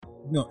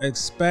No,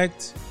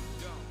 expect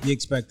the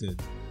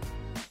expected.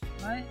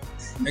 What?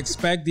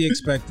 Expect the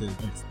expected.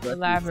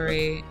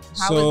 Elaborate.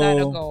 How is that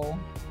a goal?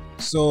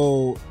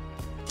 So,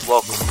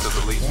 welcome to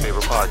the least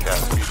favorite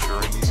podcast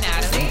featuring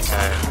Natalie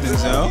and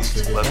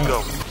Denzel. Let's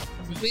go.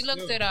 We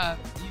looked it up.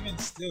 Even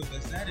still,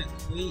 does that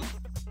equate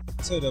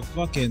to the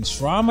fucking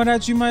trauma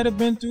that you might have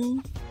been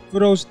through for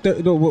those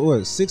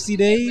 60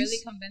 days? It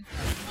really convinced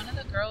me. One of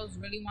the girls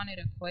really wanted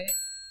to quit,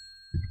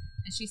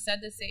 and she said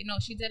the same. No,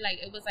 she did like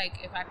it was like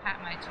if I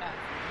pat my chest,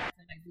 I have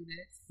to like do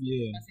this.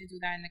 Yeah. Once they do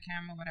that in the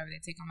camera, whatever, they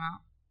take them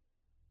out.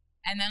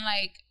 And then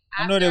like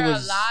I know after there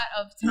was a lot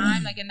of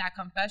time, like in that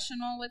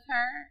confessional with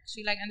her,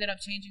 she like ended up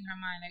changing her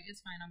mind. Like,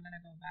 it's fine, I'm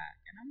gonna go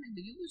back. And I'm like,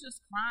 but you was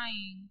just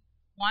crying,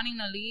 wanting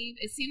to leave.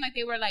 It seemed like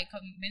they were like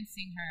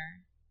convincing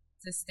her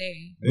to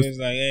stay. It was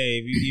like,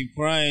 hey, if you keep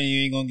crying,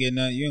 you ain't gonna get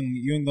nothing.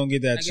 You ain't gonna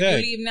get that Like, check.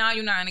 if you leave now,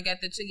 you're not gonna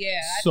get the check.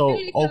 Yeah. So I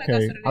really feel like okay,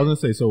 that's what it I was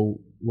is. gonna say. So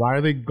why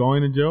are they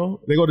going to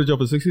jail? They go to jail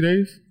for 60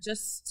 days.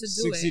 Just to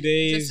do 60 it.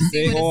 days, Just to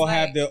see they what all it's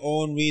have like. their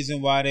own reason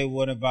why they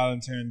wouldn't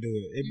volunteer and do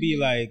it. It'd be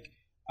like,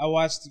 I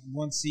watched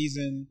one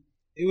season,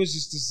 it was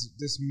just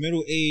this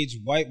middle-aged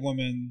white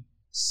woman,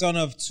 son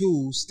of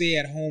two,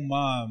 stay-at-home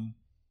mom.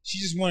 She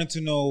just wanted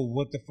to know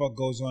what the fuck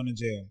goes on in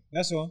jail.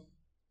 That's all.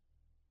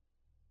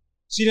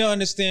 She didn't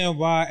understand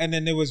why. And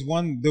then there was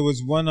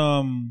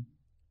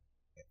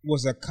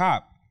a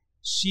cop.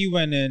 She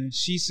went in,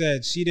 she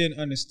said she didn't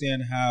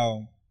understand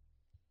how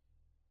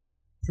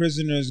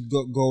prisoners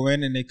go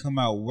in and they come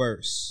out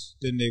worse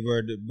than they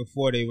were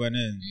before they went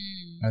in.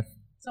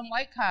 Some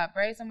white cop,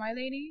 right? Some white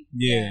lady?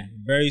 Yeah,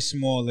 very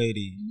small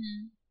lady.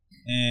 Mm-hmm.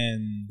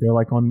 And They're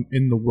like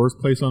in the worst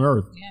place on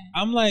earth. Yeah.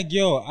 I'm like,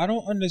 yo, I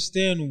don't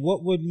understand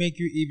what would make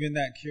you even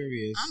that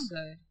curious. I'm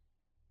good.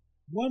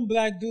 One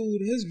black dude,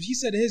 he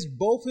said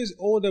both his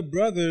older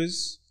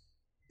brothers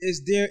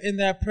is there in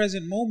that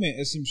present moment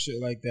or some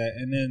shit like that.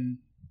 And then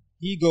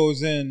he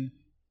goes in,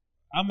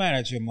 I'm mad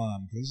at your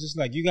mom. Cause it's just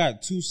like, you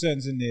got 2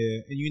 sons in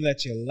there and you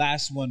let your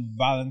last one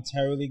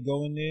voluntarily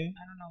go in there.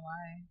 I don't know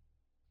why.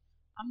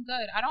 I'm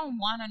good. I don't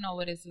want to know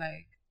what it's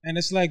like. And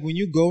it's like, when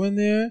you go in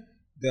there,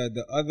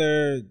 the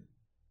other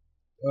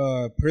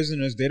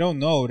prisoners, they don't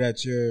know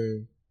that you're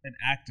an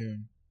actor.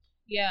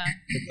 Yeah.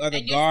 The other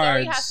and your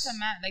guards, story has to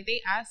match. Like,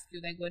 they ask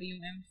you, like, what are you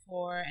in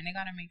for? And it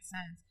got to make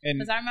sense. And-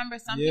 Because I remember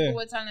some yeah. people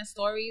were telling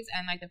stories,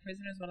 and, like, the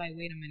prisoners were like,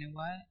 wait a minute,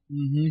 what?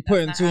 That's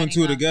putting not 2 and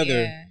 2 adding up.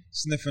 together, Yeah.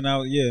 sniffing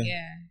out. Yeah.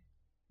 Yeah.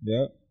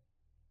 Yep.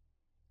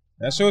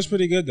 That show's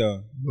pretty good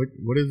though.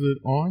 What is it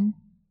on?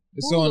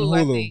 It's on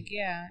I Hulu. think,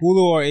 yeah.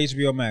 Hulu or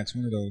HBO Max,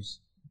 one of those.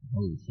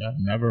 Oh, I've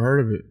never heard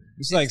of it.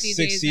 It's like 60 6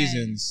 days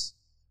seasons.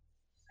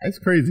 That's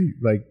crazy.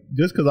 Like,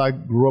 just because I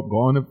grew up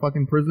going to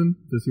fucking prison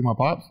to see my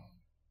pops,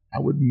 I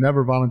would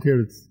never volunteer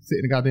to sit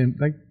in a goddamn,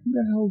 like, who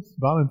the hell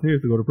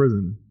volunteers to go to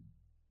prison?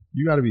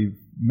 You got to be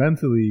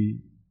mentally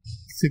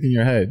sick in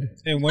your head.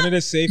 And one of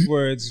the safe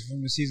words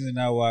from the season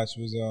that I watched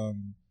was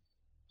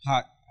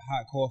hot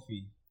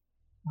coffee.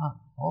 Hot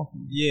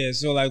coffee. Yeah,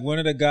 so like one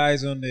of the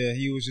guys on there,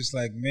 he was just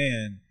like,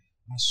 man,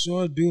 I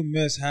sure do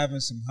miss having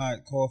some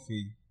hot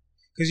coffee.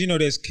 Because, you know,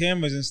 there's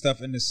cameras and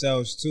stuff in the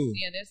cells too.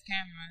 Yeah, there's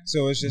cameras.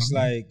 So it's just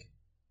like,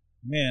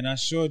 man, I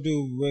sure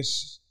do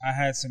wish I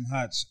had some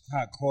hot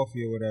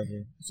coffee or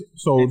whatever.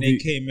 So And they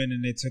came in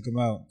and they took him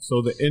out.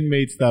 So the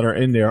inmates that are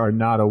in there are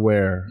not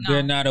aware. No.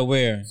 They're not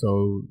aware.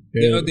 So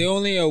They're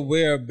only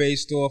aware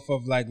based off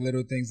of like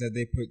little things that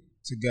they put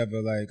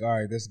together. Like, all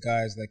right, this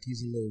guy's like,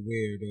 he's a little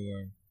weird,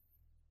 or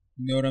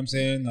you know what I'm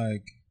saying?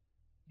 Like,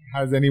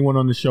 has anyone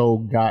on the show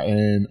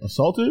gotten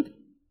assaulted?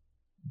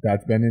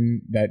 That's been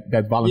in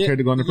that volunteered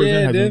to go into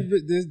prison. Yeah,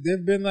 Has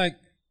there've been like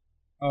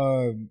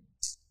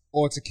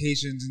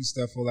altercations and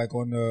stuff, or like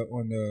on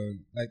the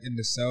like in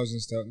the cells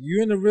and stuff.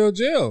 You're in the real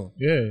jail.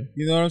 Yeah.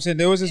 You know what I'm saying?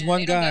 There was this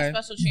one they don't guy.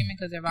 get special treatment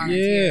because they're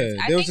volunteers.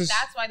 Yeah, I there think was this-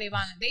 that's why they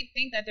volunteer. They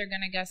think that they're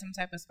gonna get some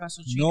type of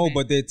special No, treatment.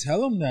 but they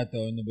tell them that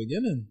though in the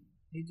beginning.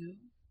 they do.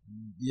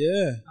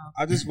 Yeah, Okay.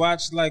 I just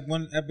watched like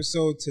one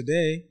episode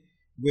today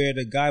where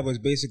the guy was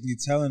basically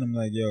telling him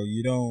like, "Yo,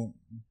 you don't,"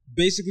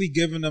 basically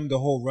giving them the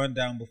whole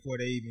rundown before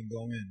they even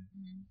go in.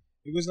 Mm-hmm.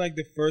 It was like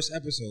the first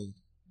episode,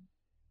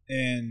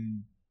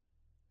 and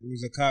it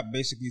was a cop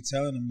basically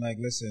telling him like,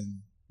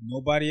 "Listen,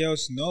 nobody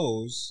else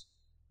knows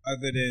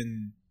other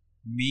than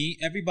me.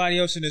 Everybody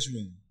else in this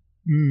room,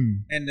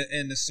 and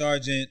the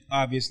sergeant,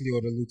 obviously,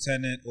 or the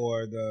lieutenant,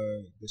 or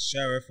the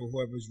sheriff, or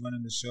whoever's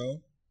running the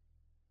show."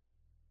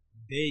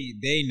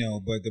 They know,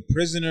 but the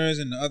prisoners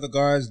and the other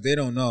guards, they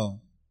don't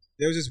know.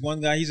 There was this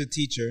one guy, he's a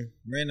teacher,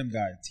 random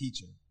guy,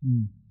 teacher.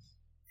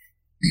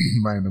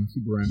 Random,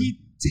 super random. He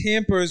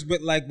tampers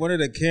with like one of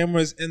the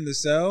cameras in the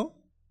cell,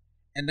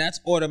 and that's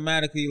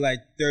automatically like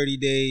 30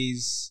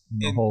 days in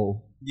the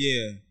hole.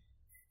 Yeah.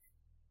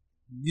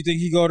 You think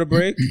he go to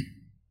break?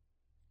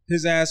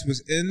 His ass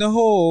was in the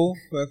hole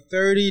for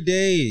 30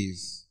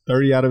 days.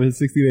 30 out of his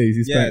 60 days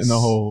he spent in the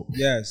hole.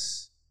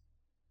 Yes.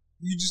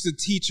 You just a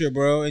teacher,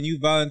 bro, and you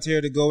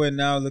volunteer to go in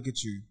now. Look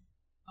at you.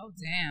 Oh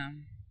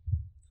damn.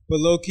 But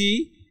low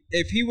key,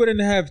 if he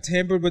wouldn't have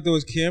tampered with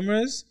those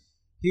cameras,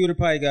 he would have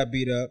probably got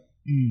beat up.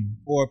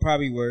 or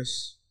probably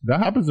worse. That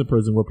happens in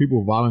prison where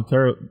people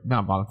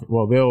not voluntarily,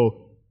 well,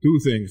 they'll do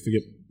things to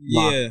get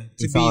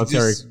locked in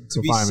solitary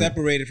to be confinement.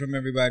 separated from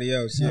everybody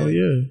else. Oh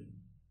yeah,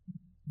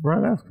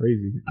 bro, that's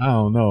crazy. I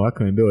don't know. I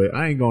couldn't do it.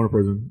 I ain't going to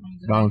prison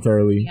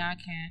voluntarily. Yeah, I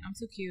can't. I'm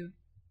too cute.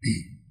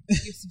 I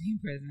used to be in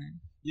prison.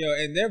 Yo,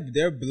 and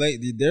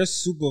they're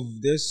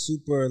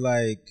super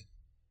like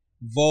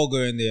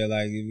vulgar in there.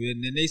 Like,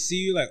 and then they see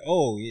you like,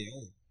 oh yeah,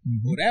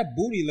 oh that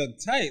booty look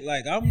tight.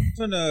 Like I'm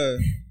finna,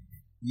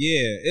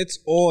 yeah, it's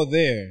all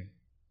there.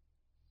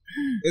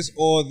 It's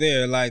all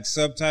there, like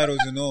subtitles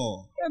and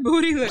all. That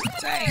booty looks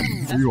tight.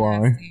 That's You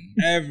are.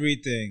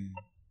 Everything.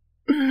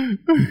 Damn.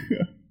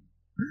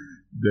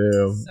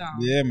 So,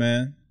 Yeah,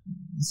 man.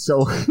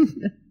 So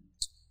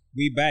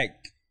We back.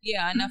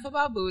 yeah, enough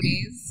about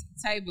booties.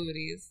 Tight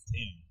booties.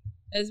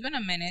 Damn. It's been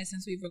a minute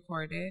since we've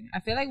recorded. I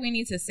feel like we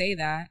need to say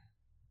that.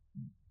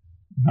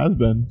 has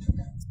been.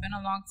 It's been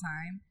a long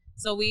time.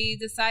 So we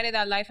decided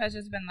that life has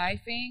just been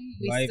lifing.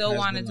 We Life still has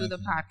want to been do the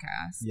lifing.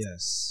 podcast.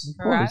 Yes.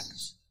 Correct?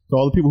 To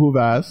all the people who've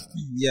asked,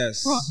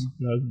 Yes.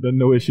 there's been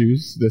no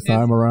issues this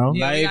time around.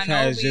 Yeah, we Life got no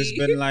has just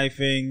been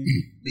lifing.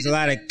 There's a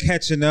lot of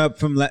catching up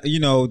from,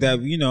 being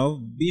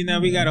that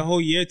we got a whole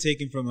year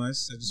taken from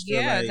us. I just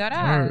feel Yeah, like that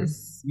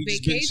ass. we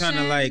just been trying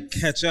to like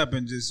catch up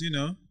and just,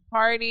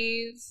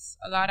 parties,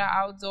 a lot of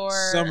outdoor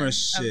Summer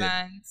shit.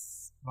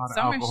 events. A lot of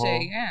Summer alcohol.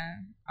 shit, yeah.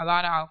 A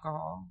lot of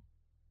alcohol.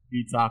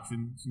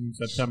 Detoxing soon.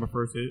 September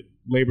 1st hit.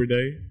 Labor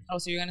Day. Oh,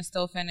 so you're gonna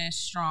still finish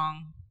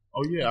strong.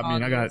 Oh yeah, I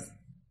mean, August.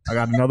 I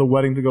got another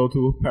wedding to go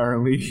to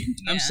apparently.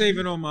 Yeah. I'm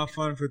saving all my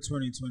fun for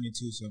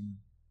 2022 summer.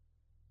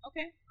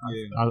 Okay.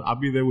 Yeah. I'll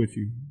be there with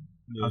you.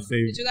 Yeah. I'll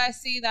save. Did you guys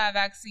see that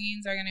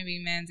vaccines are gonna be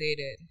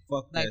mandated?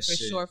 Fuck Like that for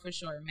shit.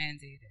 sure,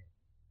 mandated.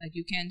 Like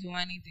you can't do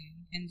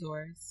anything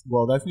indoors.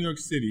 Well, that's New York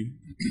City,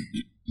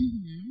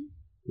 Mm-hmm.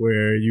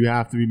 where you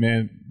have to be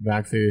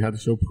vaccinated. You have to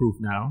show proof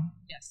now.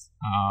 Yes.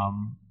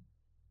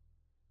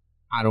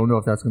 I don't know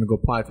if that's going to go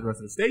apply to the rest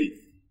of the state.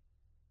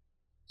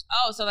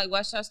 Oh, so like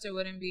Westchester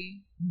wouldn't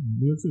be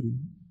New York City.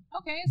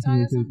 okay. So I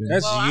guess I'm,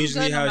 That's well, I'm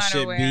usually good no how it matter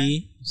should where.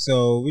 be.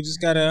 So we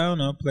just gotta, I don't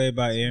know, play it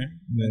by ear.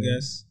 I Yeah.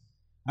 guess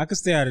I could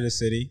stay out of the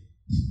city.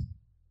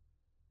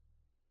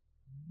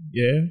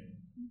 Yeah.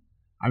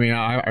 I mean,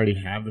 I already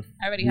have the.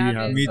 I already have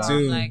it. Me so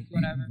too. I'm like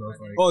whatever. So it's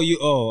like, Oh, yeah.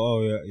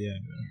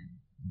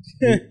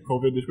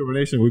 COVID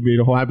discrimination. We made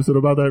a whole episode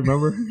about that.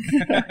 Remember?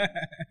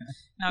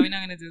 No, we're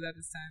not gonna do that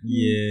this time.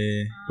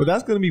 Yeah. But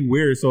that's going to be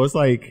weird. So it's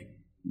like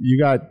you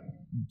got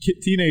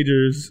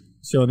teenagers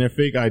showing their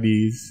fake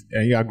IDs,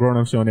 and you got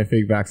grown-ups showing their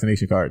fake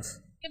vaccination cards.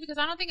 Yeah, because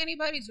I don't think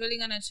anybody's really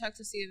gonna check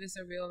to see if it's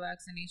a real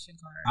vaccination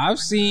card. I've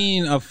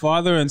seen a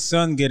father and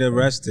son get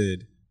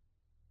arrested.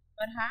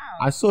 But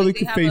how? I saw Like,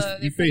 they have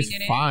could face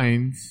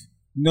fines.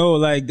 No,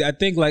 like I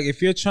think like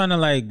if you're trying to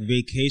like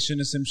vacation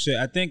or some shit,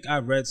 I think I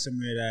read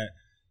somewhere that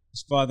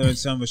his father and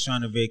son was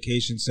trying to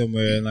vacation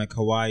somewhere in like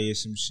Hawaii or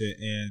some shit,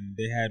 and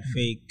they had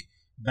fake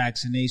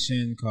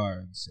vaccination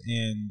cards,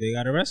 and they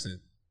got arrested.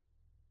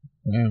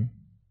 Damn.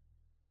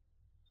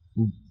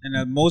 And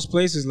at most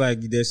places, like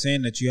they're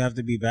saying that you have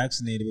to be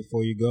vaccinated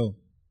before you go.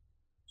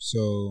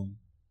 So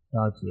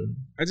Gotcha.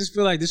 I just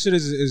feel like this shit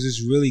is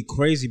just really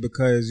crazy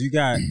because you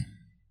got.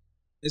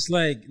 It's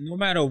like no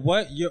matter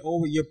what,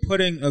 you're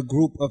putting a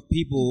group of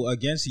people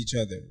against each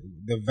other.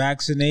 The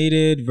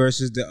vaccinated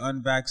versus the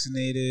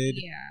unvaccinated.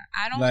 Yeah,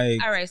 I don't.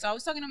 Like- All right, so I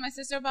was talking to my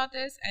sister about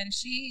this, and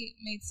she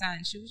made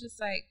sense. She was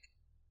just like,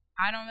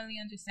 I don't really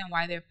understand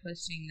why they're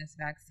pushing this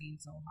vaccine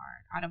so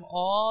hard. Out of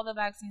all the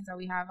vaccines that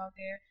we have out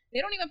there,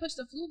 they don't even push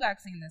the flu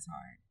vaccine this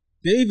hard.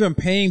 They're even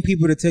paying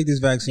people to take this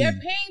vaccine. They're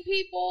paying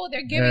people.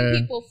 They're giving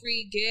Yeah. people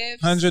free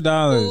gifts,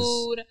 $100.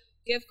 food,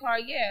 gift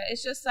card. Yeah,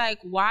 it's just like,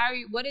 why? Are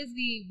you, what is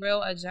the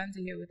real agenda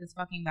here with this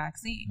fucking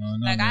vaccine? I don't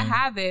know, Like, I man.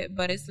 have it,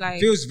 but it's like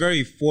It feels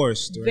very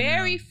forced. Right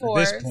very now,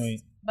 forced. At this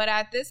point. But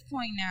at this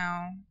point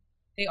now,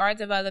 they are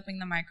developing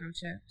the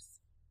microchips.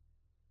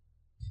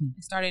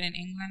 It started in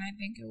England, I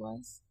think it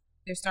was.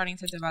 They're starting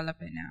to develop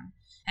it now.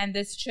 And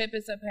this chip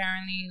is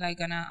apparently like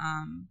gonna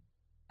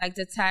like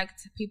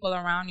detect people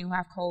around you who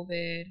have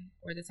COVID,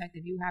 or detect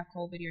if you have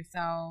COVID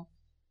yourself.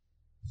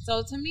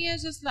 So to me,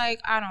 it's just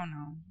like, I don't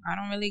know. I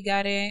don't really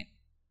get it.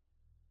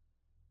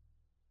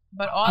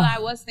 But all I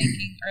was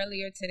thinking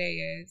earlier today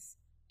is,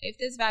 if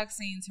this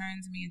vaccine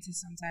turns me into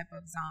some type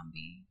of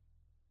zombie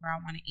where I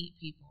want to eat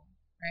people,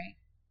 right?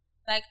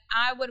 Like,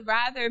 I would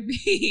rather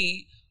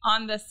be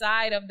on the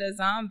side of the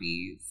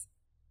zombies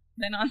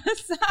than on the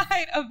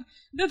side of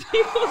the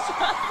people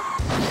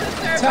trying to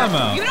serve. Time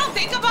out. You don't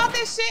think about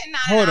this shit? Nah,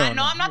 Hold I on.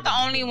 know I'm not the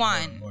only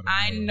one. Hold on.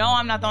 I know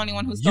I'm not the only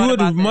one who's You thought would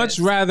about much this.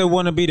 rather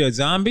want to be the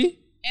zombie?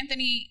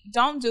 Anthony,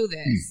 don't do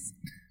this.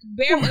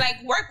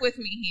 Work with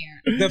me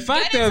here. The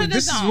fact Get into of the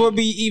this is zone. what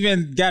we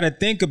even got to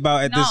think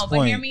about at this No,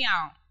 point. but hear me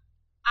out.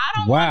 I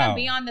don't want Wow. to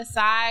be on the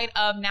side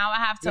of now I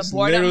have to This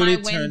board up my literally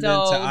turned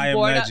windows. into I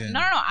board up, Imagine. no,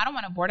 I don't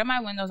want to board up my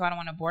windows. I don't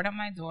want to board up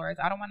my doors.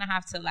 I don't want to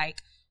have to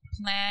like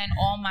plan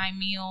all my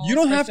meals. You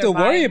don't for have to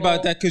worry survival.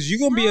 about that because you're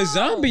going to be No. a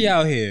zombie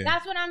out here.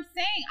 That's what I'm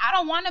saying. I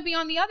don't want to be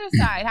on the other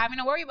side having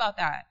to worry about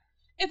that.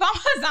 if I'm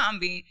a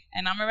zombie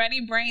and I'm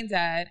already brain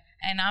dead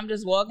and I'm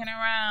just walking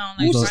around,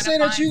 like Who trying to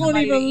said that find you won't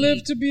somebody even to live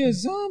eat? to be a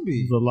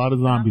zombie? There's a lot of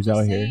zombies I'm out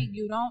just here. saying,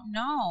 you don't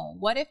know.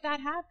 What if that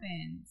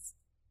happens?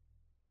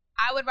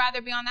 I would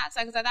rather be on that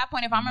side because at that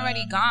point, if I'm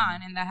already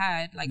gone in the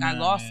head, like I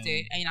lost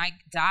it and I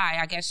die,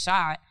 I get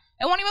shot.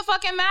 It won't even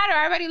fucking matter.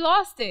 I already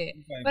lost it.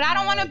 But I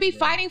don't want to be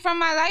fighting for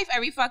my life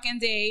every fucking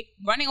day,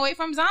 running away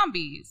from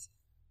zombies.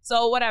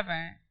 So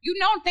whatever. You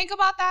don't think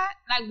about that?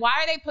 Like, why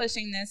are they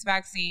pushing this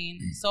vaccine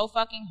so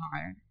fucking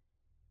hard?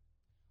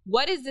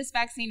 What does this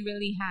vaccine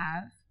really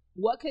have?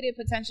 What could it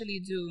potentially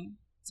do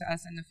to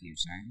us in the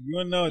future? You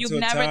won't know. You've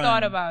never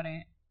thought about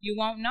it. You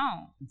won't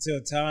know.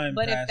 Until time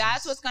But passes. if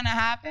that's what's going to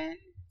happen,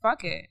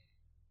 fuck it.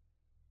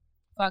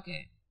 Fuck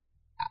it.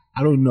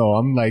 I don't know.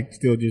 I'm like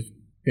still just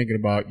thinking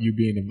about you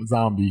being a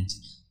zombie.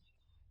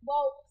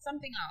 Well,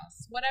 something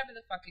else. Whatever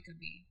the fuck it could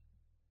be.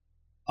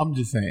 I'm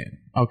just saying.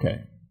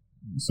 Okay.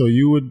 So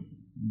you would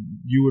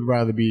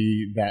rather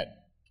be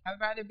that. I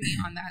would rather be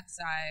on that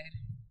side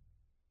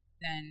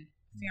than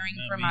fearing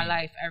Not for me. my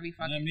life every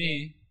Not fucking me.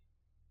 day.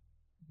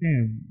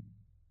 Damn.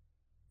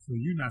 So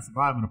you're not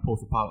surviving a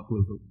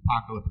post-apocalypse.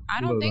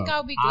 I don't think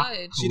I'll be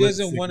good. She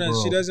doesn't want to.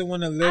 She doesn't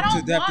want to live I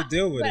to don't have to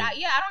deal with it. I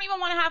don't even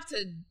want to have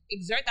to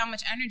exert that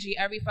much energy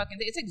every fucking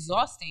day. It's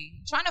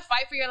exhausting. Trying to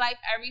fight for your life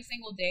every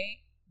single day.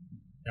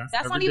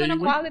 That's not even a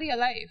quality of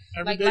life.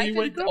 Every Like, day life you is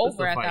wake up, it's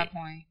over a at fight. that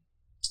point.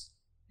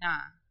 Nah.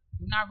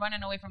 You're not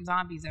running away from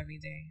zombies every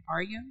day,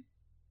 are you?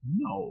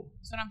 No.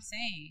 That's what I'm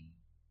saying.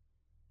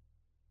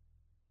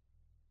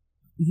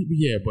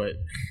 Yeah, but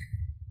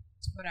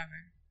Whatever.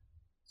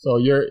 so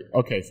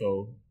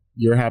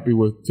you're happy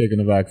with taking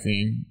the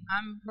vaccine,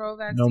 I'm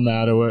pro-vaccine. no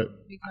matter what.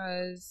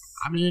 Because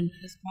I mean,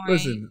 at this point,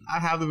 listen, I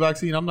have the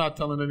vaccine. I'm not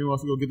telling anyone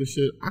else to go get the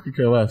shit. I could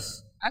care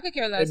less. I could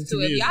care less And to too.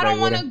 me, If it's y'all like don't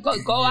want to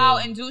whatever. go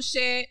out and do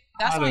shit,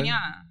 that's I on didn't-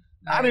 y'all.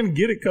 I didn't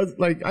get it because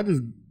like I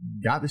just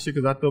got the shit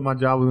because I thought my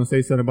job was gonna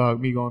say something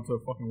about me going to a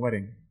fucking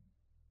wedding,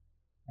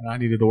 and I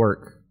needed to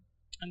work.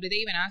 Did they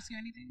even ask you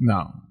anything?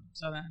 No,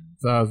 So then,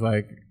 so I was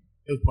like,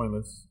 it was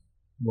pointless.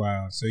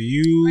 Wow. So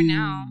you For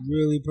now.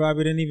 really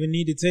probably didn't even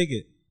need to take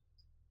it.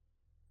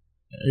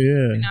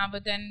 Yeah. no,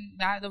 but then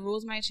the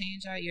rules might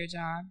change at your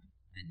job,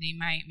 and they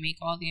might make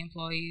all the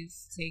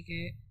employees take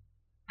it.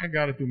 I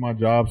got it through my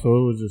job, so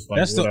it was just like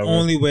That's whatever. the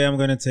only way I'm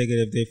gonna take it.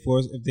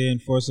 If they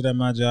enforce it at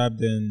my job,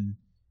 then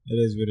it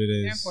is what it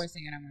They're is.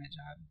 enforcing it at my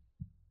job,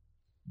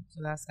 so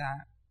that's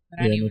that. But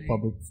Yeah, in anyway, the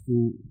public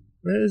school.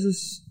 But it's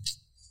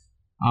just,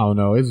 I don't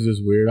know. It's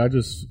just weird.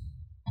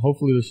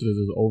 Hopefully this shit is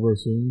just over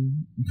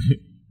soon.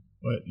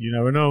 But you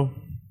never know.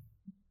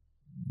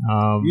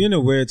 We're in a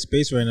weird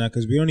space right now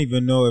because we don't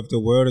even know if the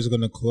world is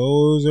gonna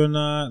close or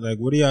not. Like,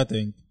 what do y'all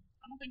think?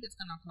 I don't think it's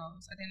gonna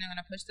close. I think they're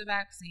gonna push the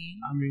vaccine.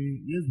 I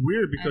mean, it's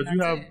weird because And you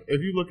that's have, it.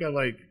 if you look at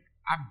like,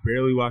 I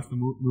barely watch the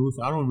news.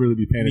 So I don't really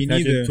be paying Me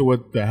attention neither. to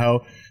what the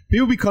hell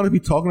people be kind of be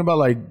talking about.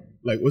 Like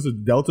what's the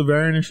Delta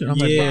variant and shit? I'm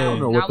like, Yeah. I don't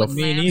know Now what the. it's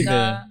Me Lambda.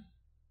 neither.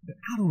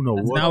 I don't know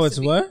That's what. Now supposed it's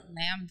to be what?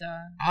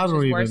 Lambda. I which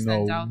don't is worse even than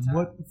know Delta.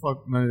 what the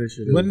fuck none of this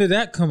shit is. When did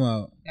that come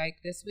out? Like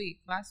this week,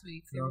 last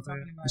week, they were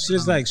talking about It's it.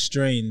 just like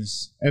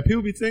strains. And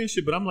people be saying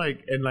shit, but I'm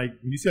like, and like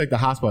when you see like the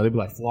hospital, they be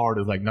like,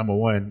 Florida's like number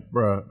one,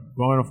 bruh.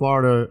 Going to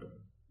Florida,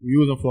 you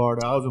was in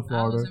Florida, I was in I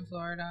Florida, was in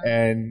Florida,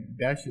 and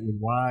that shit was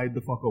wide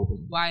the fuck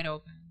open. wide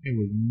open. It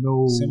was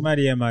no.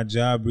 Somebody at my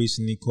job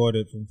recently caught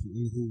it from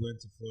who went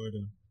to Florida.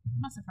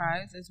 I'm not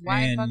surprised. It's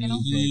wide And fucking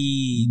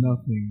open.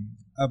 nothing.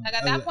 Like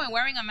at that point,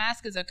 wearing a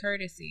mask is a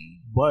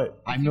courtesy.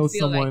 But I If you know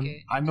feel like someone.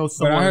 it. I know But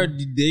someone. I heard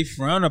they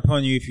frown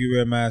upon you if you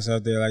wear masks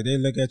out there. Like, they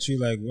look at you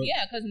like, what?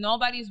 Yeah, because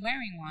nobody's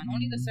wearing one.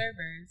 Only the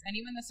servers, and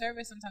even the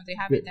servers sometimes they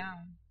have it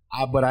down.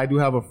 But I do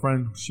have a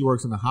friend. She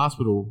works in the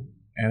hospital,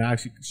 and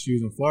actually she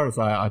was in Florida.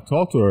 So I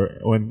talked to her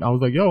when I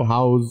was like, "Yo,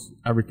 how's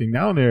everything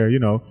down there?" You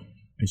know,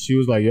 and she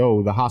was like,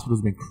 "Yo, the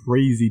hospital's been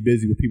crazy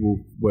busy with people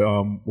with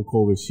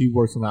COVID." She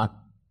works in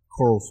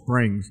Coral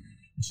Springs.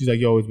 And she's like,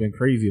 "Yo, it's been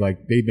crazy. Like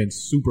they've been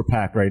super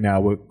packed right now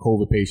with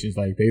COVID patients.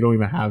 Like they don't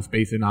even have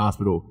space in the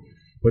hospital.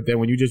 But then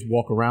when you just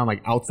walk around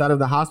like outside of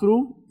the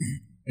hospital,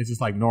 it's just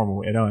like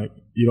normal. And like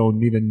you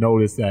don't even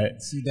notice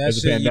that. See, that there's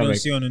a shit you don't pandemic.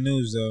 see on the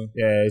news, though.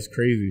 Yeah, it's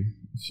crazy.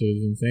 This shit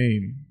is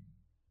insane.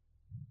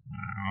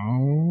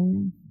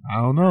 I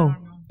don't know.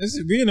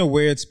 We're in a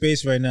weird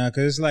space right now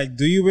because it's like,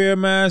 do you wear a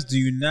mask? Do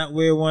you not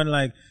wear one?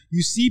 Like,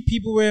 you see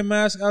people wear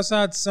masks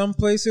outside some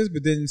places,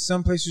 but then in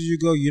some places you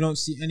go, you don't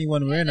see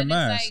anyone wearing a And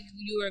mask. it's like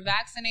you were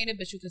vaccinated,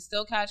 but you could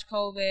still catch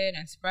COVID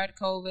and spread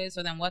COVID.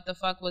 So then, what the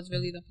fuck was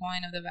really the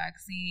point of the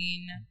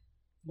vaccine?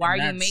 Why are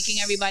you making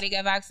everybody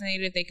get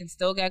vaccinated if they can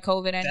still get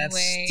COVID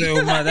anyway?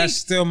 That's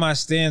still my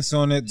stance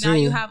on it too. Now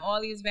you have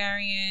all these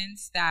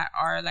variants that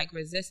are like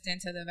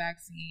resistant to the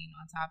vaccine.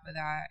 On top of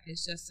that,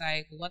 it's just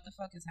like, what the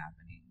fuck is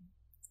happening?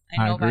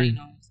 And I nobody agree.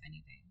 knows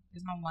anything.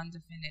 There's no one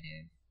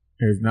definitive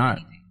There's not.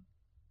 anything.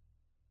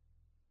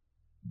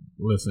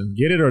 Listen,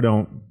 get it or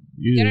don't.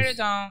 You Get it or just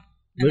don't.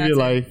 and live your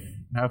that's it. life,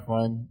 have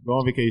fun, go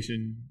on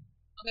vacation.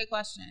 Okay,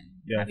 question.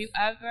 Yes. Have you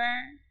ever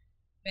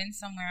been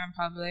somewhere in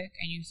public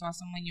and you saw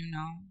someone you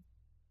know,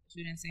 but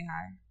you didn't say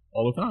hi?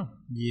 all the time.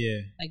 Yeah.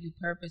 Like you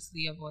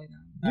purposely avoid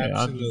them.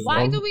 Yeah, Absolutely.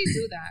 Why do we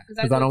do that?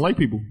 Because I don't like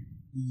people.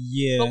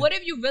 Yeah. But what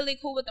if you really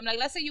cool with them? Like,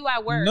 let's say you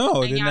at work.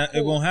 No, and then y'all it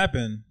cool. won't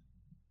happen.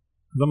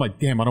 Because I'm like,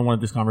 damn, I don't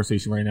want this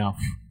conversation right now.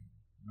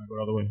 I go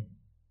the other way.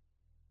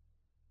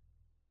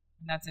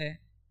 And that's it.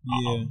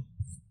 Yeah.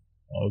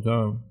 All the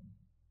time.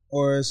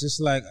 Or it's just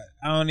like,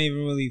 I don't even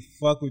really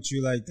fuck with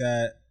you like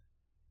that.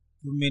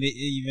 For me to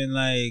even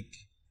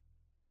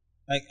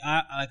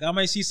I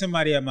might see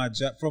somebody at my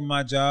job from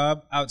my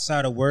job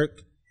outside of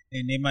work,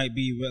 and they might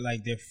be with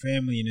like their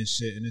family and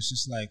shit, and it's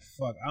just like,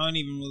 fuck, I don't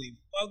even really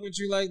fuck with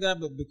you like that,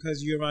 but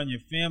because you're around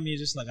your family,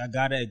 it's just like I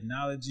gotta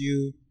acknowledge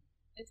you.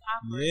 It's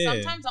awkward. Yeah.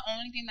 Sometimes the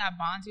only thing that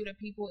bonds you to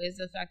people is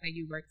the fact that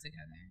you work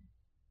together.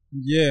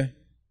 Yeah.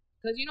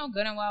 Because you know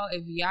good and well,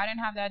 if y'all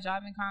didn't have that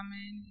job in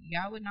common,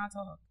 y'all would not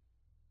talk.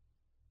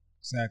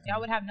 Exactly. Y'all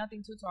would have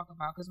nothing to talk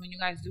about. Because when you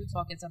guys do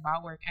talk, it's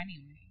about work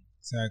anyway.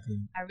 Exactly.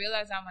 I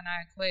realized that when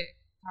I quit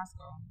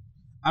Costco.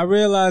 I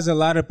realize a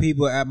lot of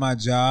people at my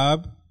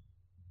job,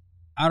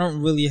 I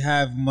don't really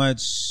have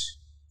much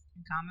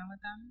In common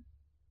with them?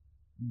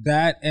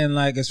 that, and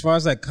like as far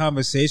as like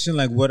conversation,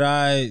 like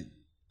I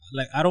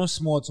don't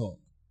small talk.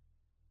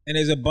 And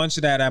there's a bunch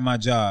of that at my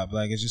job.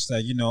 Like it's just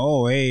like,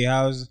 oh hey,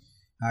 how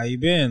you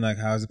been? Like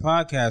how's the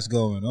podcast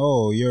going?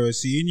 Oh, you're a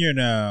senior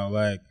now.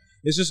 Like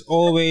it's just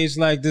always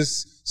like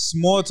this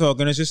small talk,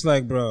 and it's just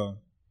like, bro,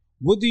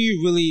 what do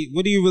you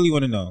really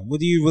want to know? What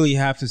do you really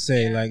have to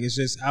say? Yeah. Like it's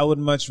just, I would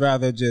much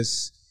rather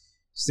just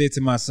stay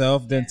to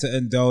myself than to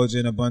indulge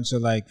in a bunch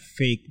of like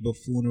fake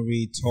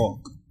buffoonery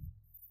talk.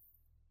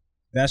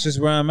 That's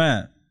just where I'm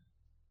at.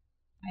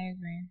 I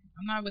agree.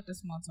 I'm not with the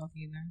small talk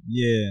either.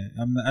 Yeah,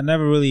 I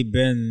never really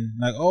been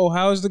like, oh,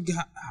 how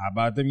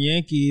about them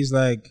Yankees?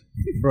 Like,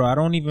 bro, I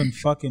don't even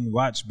fucking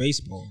watch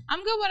baseball.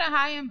 I'm good with a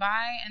hi and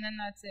bye, and then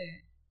that's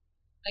it.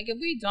 Like, if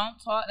we don't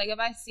talk, like, if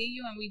I see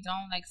you and we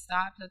don't, like,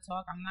 stop to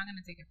talk, I'm not going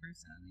to take it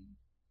personally.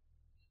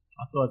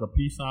 I feel like a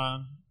peace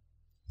sign.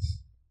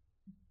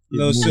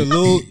 Little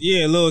salute.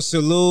 Yeah, little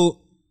salute.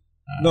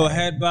 Little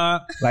head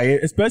bob. Like,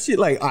 especially,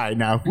 like, all right,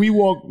 now, if we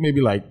walk maybe,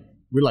 like,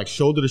 we're, like,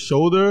 shoulder to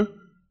shoulder,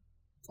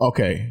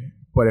 okay.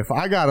 But if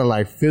I got to,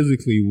 like,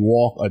 physically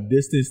walk a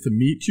distance to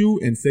meet you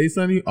and say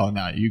something, oh,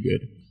 nah, you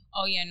good.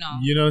 Oh, yeah, no.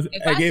 You know?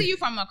 If I see you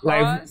from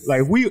across.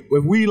 Like,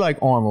 if we,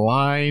 like,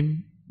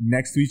 online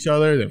next to each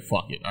other, then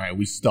fuck it. All right,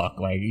 we stuck.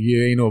 Like,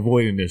 you ain't no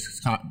avoiding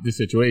this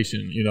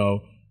situation,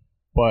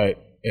 But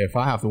if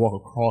I have to walk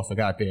across a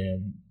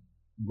goddamn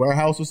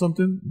warehouse or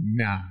something,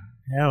 nah,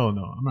 hell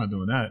no, I'm not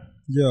doing that.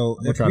 Yo,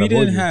 if we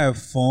didn't have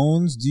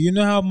phones, do you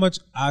know how much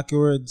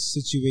awkward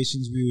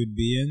situations we would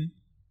be in?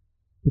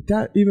 But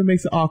that even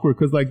makes it awkward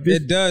because, like,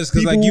 this. It does,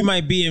 because, like, you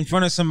might be in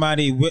front of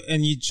somebody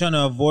and you're trying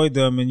to avoid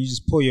them and you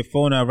just pull your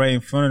phone out right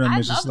in front of them. I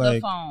it's love just the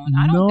like, phone.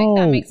 I don't think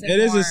that makes it It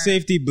is more... a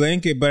safety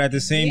blanket, but at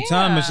the same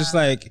time, it's just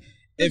like,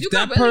 if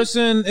that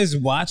person is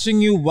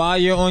watching you while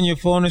you're on your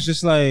phone, it's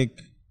just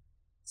like.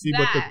 See,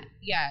 that, but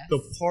yes.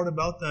 the part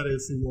about that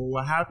is, see, well,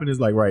 what happened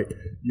is, like, right,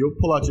 you'll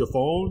pull out your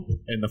phone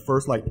and the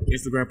first, like,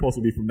 Instagram post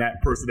will be from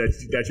that person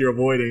that you're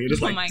avoiding. And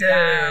it's Oh like, my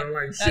damn, God.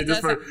 like, That shit, this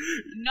person.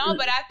 No,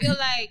 but I feel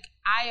like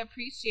I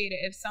appreciate it.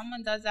 If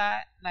someone does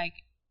that, like,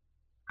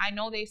 I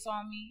know they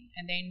saw me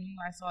and they knew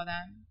I saw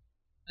them,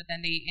 but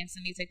then they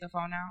instantly take the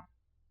phone out.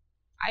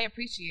 I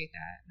appreciate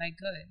that. Like,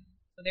 good.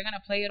 So they're going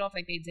to play it off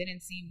like they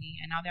didn't see me,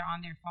 and now they're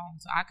on their phone.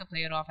 So I could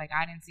play it off like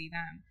I didn't see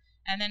them.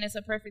 And then it's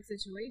a perfect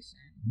situation.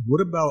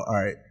 What about, all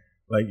right,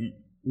 like,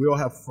 we all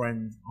have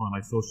friends on,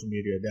 like, social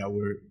media that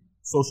we're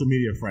social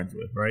media friends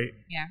with, right?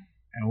 Yeah.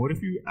 And what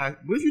if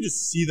you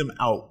just see them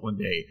out one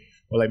day,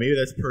 or like maybe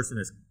that person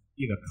has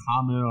either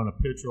commented on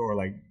a picture or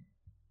like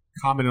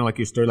commented on like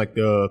your story, like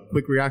the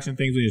quick reaction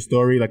things on your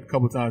story, like a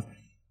couple times,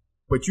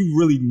 but you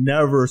really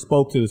never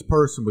spoke to this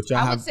person. But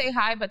I would say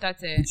hi, but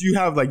that's it. But you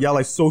have like y'all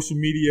like social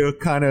media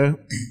kind of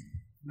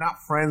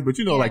not friends, but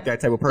like that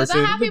type of person.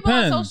 Because I have people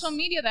on social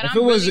media that if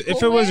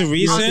it was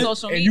recent, on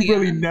social media. And you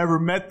really never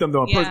met them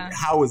though. Yeah.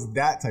 How is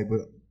that type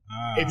of?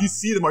 If you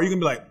see them, are you gonna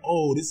be like,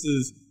 oh, this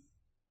is?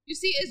 You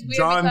see, it's weird.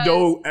 John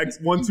Doe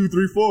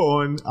X1234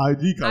 on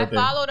IG kind of thing.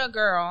 I followed a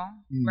girl,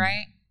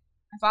 right?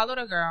 I followed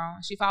a girl.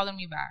 She followed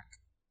me back.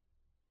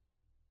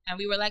 And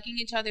we were liking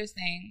each other's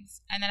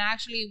things. And then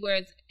actually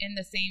was in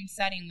the same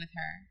setting with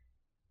her.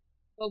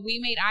 But we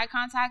made eye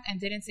contact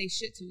and didn't say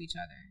shit to each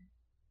other.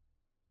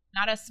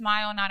 Not a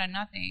smile, not a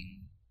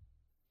nothing.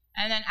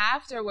 And then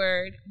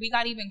afterward, we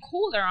got even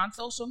cooler on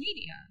social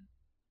media.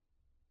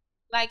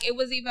 Like, it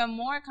was even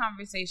more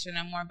conversation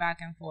and more back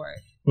and forth.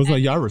 It was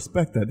like, y'all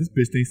respect that. This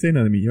bitch didn't say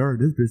nothing to me.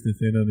 This bitch didn't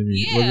say nothing to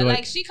me. Yeah,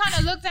 like she kind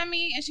of looked at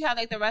me and she had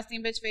like the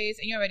resting bitch face.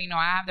 And you already know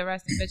I have the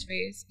resting bitch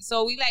face.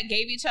 So we like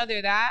gave each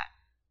other that.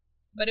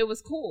 But it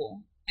was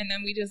cool. And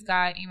then we just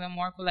got even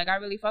more cool. Like, I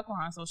really fuck with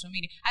her on social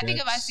media. I think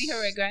if I see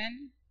her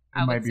again,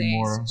 I would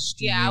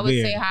say, I would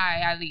say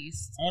hi at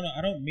least. I don't know.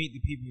 I don't meet the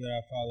people that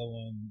I follow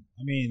on.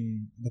 I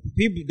mean, the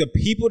the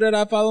people that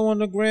I follow on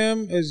the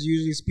gram is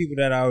usually people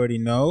that I already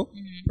know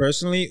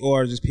personally,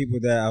 or just people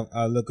that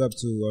I look up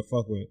to or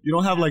fuck with. You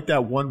don't have like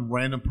that one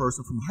random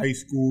person from high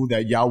school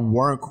that y'all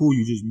weren't cool.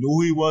 You just knew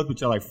who he was, but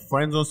y'all like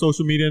friends on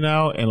social media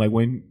now. And like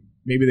when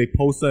maybe they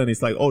post it and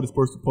it's like, oh, this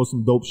person posts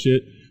some dope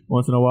shit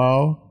once in a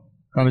while,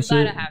 kind of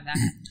shit. Gotta have that.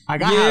 I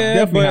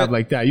definitely have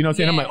like that. You know what I'm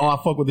saying? I'm like, oh, I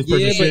fuck with this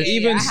person. Yeah, but shit.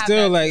 even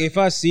still, like if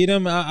I see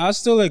them, I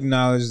still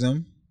acknowledge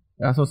them.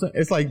 That's what I'm saying.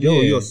 It's like,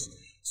 yo, you're a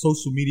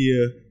social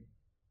media,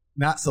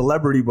 not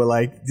celebrity, but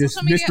like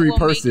this mystery will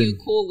person. Make you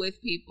cool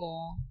with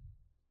people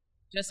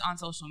just on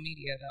social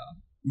media, though.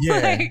 Yeah,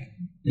 like,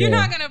 you're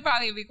not gonna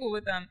probably be cool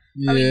with them.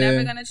 Probably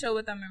never gonna chill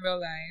with them in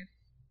real life.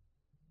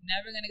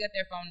 Never gonna get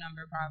their phone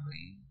number,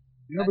 probably.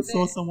 You ever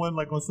saw someone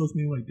like on social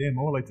media like, damn,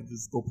 I would like to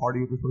just go party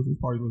with this person,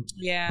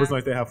 person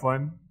like they have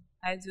fun.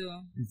 I do.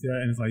 You see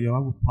that? And it's like, yo, I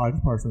would probably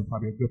this person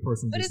probably a good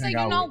person. But just it's like,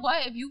 hang you know with.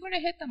 what? If you were to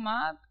hit them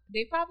up,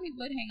 they probably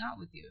would hang out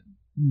with you.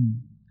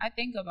 I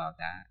think about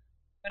that.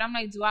 But I'm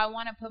like, do I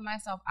want to put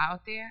myself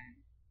out there?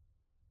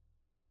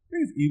 I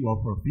think it's evil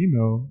for a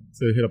female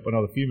to hit up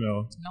another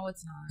female. No,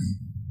 it's not.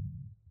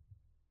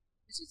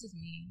 It's just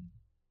mean.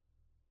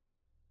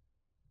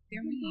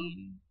 They're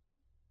mean.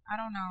 I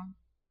don't know.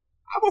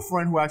 I have a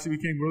friend who actually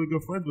became really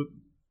good friends with.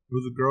 It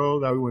was a girl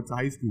that we went to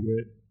high school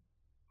with.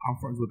 I'm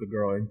friends with the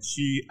girl, and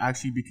she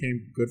actually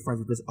became good friends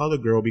with this other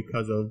girl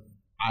because of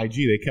IG.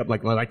 They kept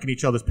like liking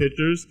each other's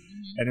pictures,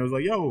 and it was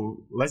like,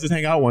 yo, let's just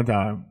hang out one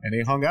time. And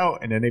they hung out,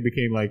 and then they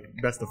became like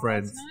best of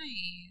friends. That's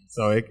nice.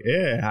 So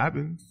it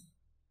happens.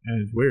 And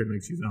it's weird.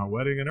 Like she's in her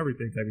wedding and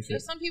everything type of shit.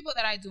 There's some people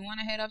that I do want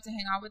to hit up to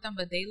hang out with them,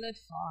 but they live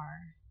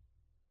far.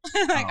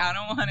 I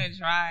don't want to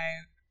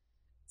drive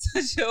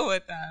to chill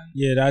with them.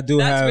 Yeah, That's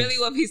really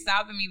what be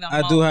stopping me the most.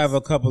 I do have a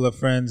couple of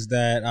friends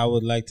that I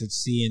would like to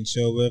see and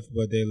chill with,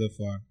 but they live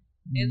far.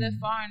 They live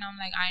far, and I'm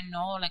like, I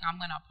know, like, I'm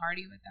gonna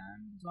party with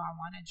them. Do I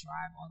want to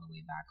drive all the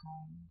way back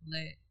home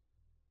lit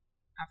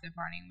after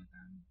partying with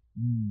them?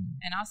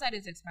 And outside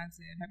is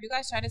expensive. Have you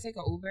guys tried to take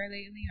an Uber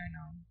lately or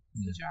no?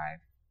 You drive.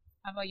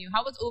 How about you?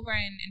 How was Uber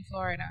in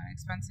Florida?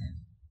 Expensive?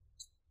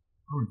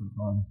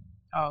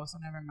 Oh, so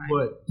never mind.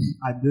 But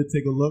I did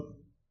take a look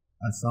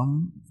at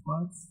some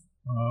spots.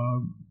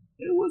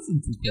 It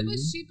wasn't too crazy. It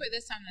was cheaper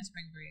this time than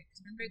spring break.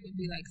 Spring break would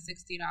be like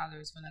 $60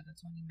 for like a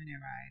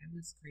 20-minute ride. It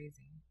was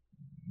crazy.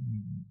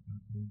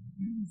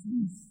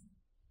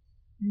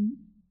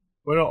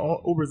 But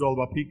Uber's all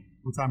about peak.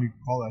 What time you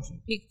call that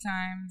shit? Peak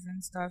times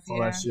and stuff. Call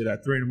that shit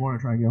at 3 a.m.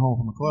 trying to get home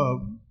from the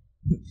club.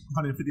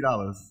 $150.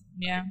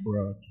 Yeah.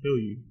 Bro, kill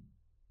you.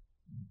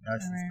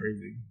 That's just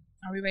crazy.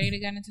 Are we ready to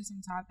get into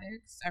some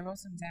topics? I wrote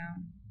some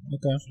down.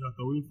 Okay. I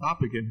thought we were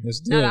topicing. Let's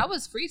do it. That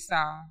was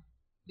freestyle.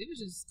 We were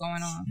just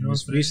going on. It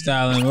was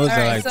freestyling. What was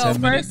that, like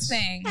 10 minutes? First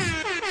thing,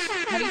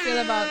 how do you feel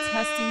about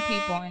testing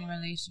people in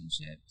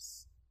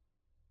relationships?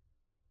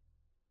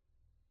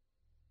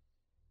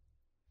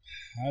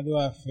 How do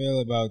I feel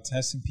about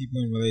testing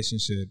people in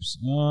relationships?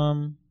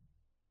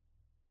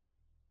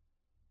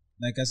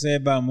 Like I say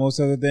about most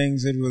other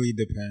things, it really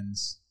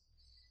depends.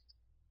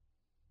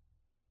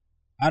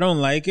 I don't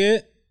like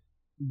it,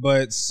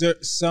 but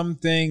some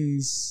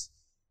things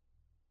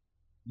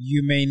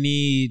you may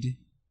need.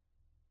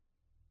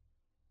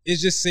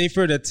 It's just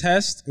safer to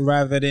test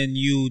rather than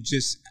you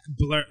just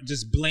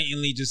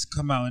blatantly just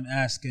come out and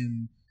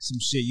asking some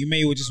shit. You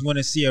may just want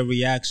to see a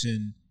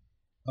reaction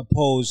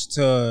opposed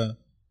to,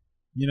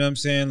 you know what I'm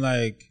saying?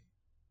 Like,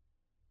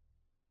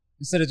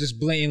 instead of just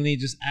blatantly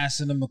just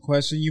asking them a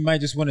question, you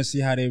might just want to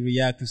see how they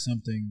react to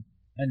something.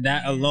 And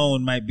that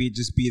alone might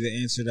just be the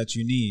answer that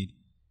you need.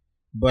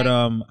 But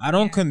I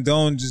don't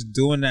condone just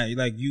doing that.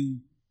 Like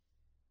you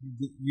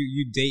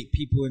date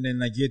people and then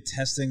like you're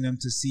testing them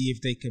to see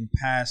if they can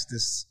pass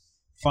this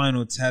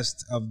final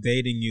test of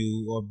dating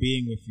you or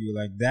being with you.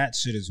 Like that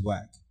shit is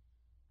whack.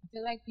 I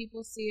feel like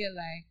people see it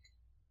like,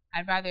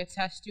 I'd rather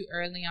test you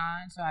early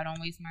on so I don't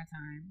waste my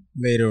time.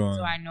 Later on.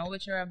 So I know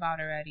what you're about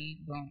already.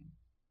 Boom.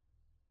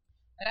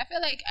 But I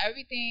feel like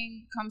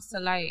everything comes to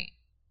light.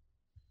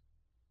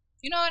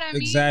 You know what I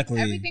mean? Exactly.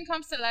 Everything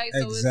comes to light.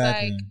 So it's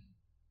like,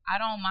 I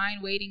don't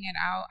mind waiting it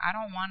out. I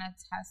don't want to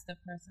test the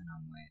person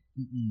I'm with.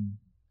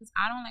 Because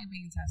I don't like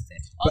being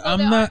tested. But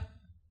I'm not.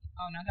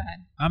 Oh, no, go ahead.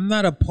 I'm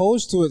not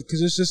opposed to it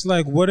because it's just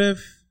like, what if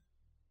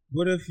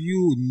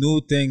you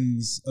knew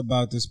things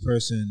about this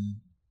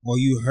person or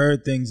you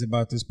heard things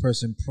about this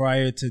person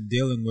prior to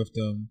dealing with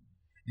them,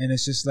 and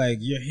it's just like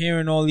you're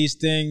hearing all these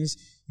things.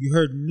 You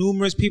heard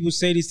numerous people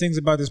say these things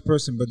about this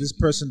person, but this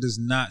person does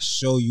not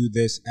show you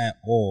this at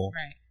all.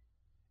 Right.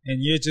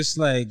 And you're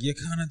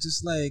kind of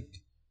just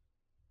like,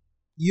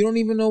 you don't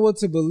even know what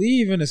to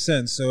believe in a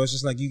sense. So it's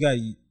just like Yeah,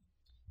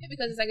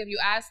 because it's like if you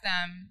ask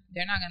them,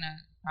 they're not gonna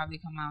probably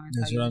come out and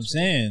tell you. That's what I'm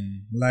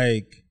saying.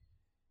 Like,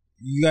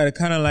 you gotta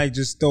kind of like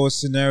just throw a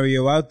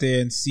scenario out there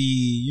and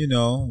see, you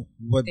know,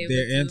 what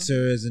their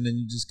answer is, and then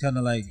you just kind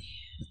of like,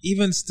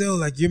 even still,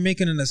 like you're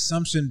making an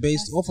assumption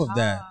based off of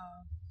that.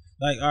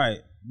 Like, all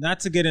right, not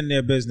to get in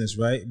their business,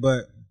 right?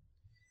 But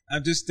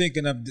I'm just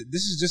thinking of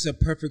this is just a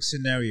perfect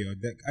scenario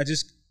that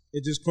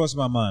it just crossed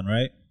my mind,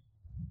 right?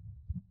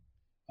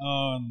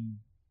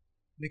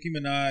 Nicki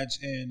Minaj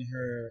and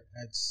her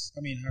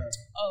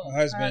her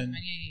husband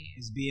yeah.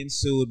 is being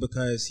sued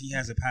because he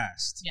has a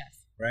past.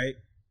 Yes. Right?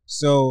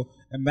 So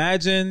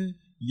imagine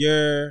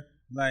you're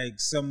like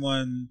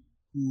someone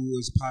who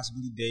is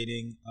possibly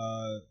dating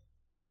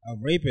a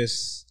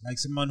rapist, like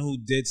someone who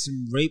did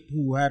some rape,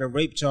 who had a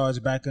rape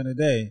charge back in the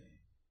day,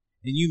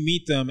 and you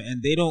meet them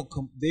and they don't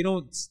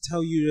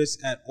tell you this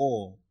at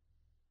all.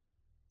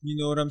 You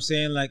know what I'm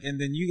saying? Like,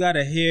 and then you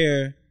gotta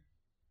hear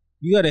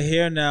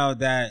now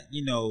that,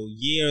 you know,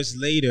 years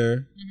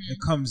later it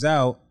comes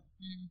out.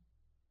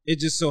 It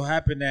just so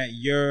happened that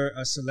you're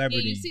a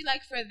celebrity. Yeah, you see,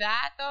 like, for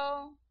that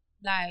though,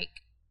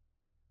 like,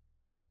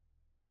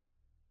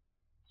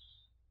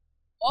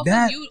 off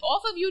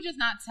of you just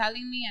not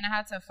telling me, and I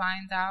had to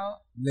find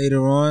out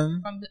later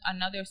on from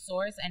another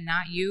source and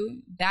not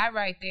you. That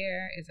right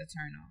there is a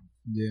turn off.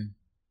 Yeah.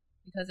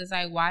 Because it's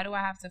like, why do I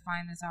have to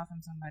find this out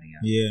from somebody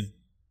else? Yeah.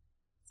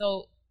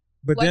 So,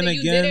 but whether then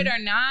you again, did it or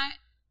not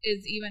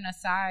is even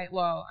aside.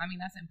 Well, I mean,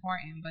 that's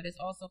important, but it's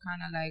also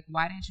kind of like,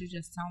 why didn't you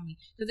just tell me?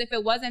 Because if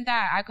it wasn't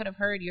that, I could have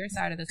heard your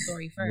side of the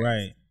story first.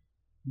 Right.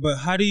 But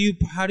how do you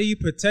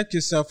protect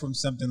yourself from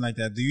something like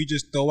that? Do you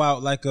just throw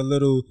out like a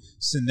little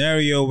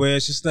scenario where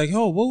it's just like,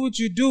 oh, what would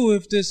you do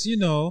if this,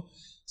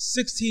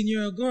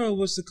 16-year-old girl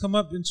was to come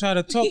up and try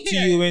to talk to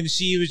you and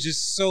she was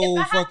just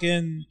so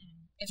fucking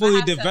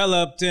fully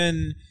developed?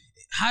 And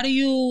how do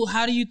you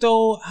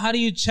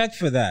check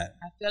for that?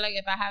 I feel like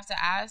if I have to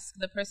ask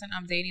the person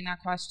I'm dating that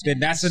question, then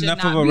that's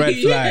enough of a red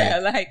flag. Yeah,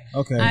 like,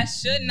 okay, I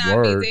should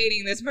not be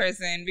dating this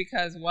person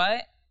because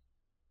what?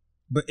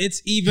 But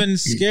it's even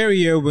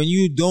scarier when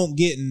you don't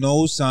get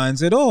no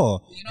signs at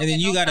all, and then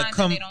you gotta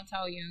come. They don't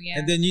tell you, yeah.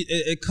 And then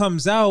it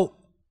comes out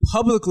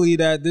publicly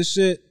that this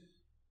shit.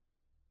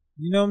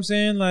 You know what I'm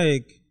saying?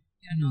 Like,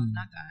 yeah, no,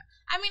 not that.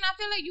 I mean, I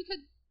feel like you could.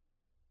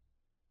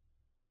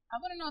 I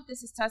wouldn't know if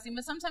this is testing,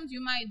 but sometimes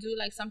you might do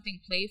like something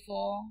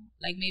playful,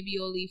 like maybe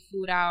you'll leave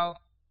food out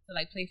to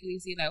like playfully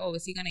see, like, oh,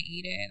 is he gonna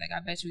eat it? Like,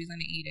 I bet you he's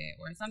gonna eat it,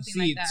 or something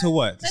like that. To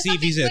what? To like see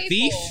if he's a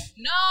thief?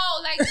 No,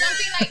 like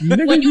something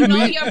like when you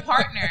know your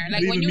partner,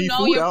 like when you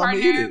know your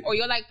partner, or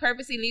you'll like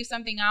purposely leave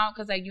something out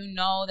because like you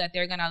know that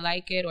they're gonna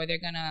like it, or they're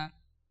gonna,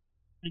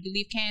 like, you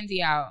leave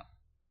candy out,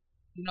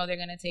 you know they're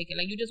gonna take it.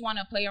 Like, you just want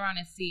to play around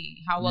and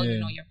see how well you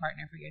know your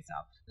partner for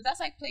yourself. But that's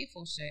like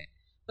playful shit.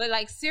 But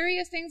like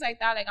serious things like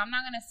that, like I'm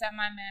not gonna set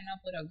my man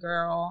up with a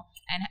girl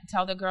and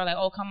tell the girl like,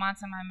 oh, come on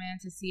to my man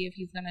to see if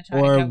he's gonna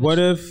try to get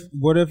with you.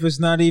 What if it's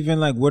not even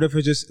like, what if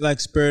it's just like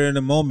spirit in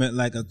the moment,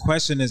 like a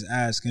question is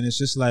asked and it's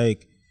just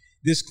like,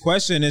 this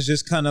question is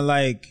just kind of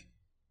like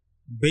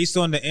based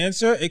on the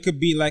answer, it could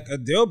be like a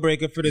deal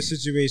breaker for the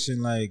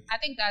situation. Like, I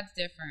think that's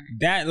different.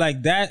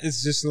 That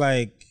is just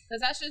like,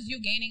 because that's just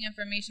you gaining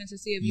information to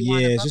see if you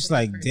want to. Yeah, it's just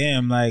like,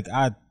 damn, like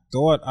I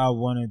thought I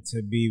wanted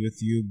to be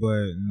with you,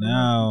 but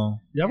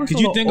now could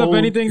you think of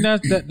anything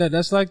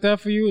that's like that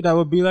for you? That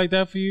would be like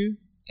that for you?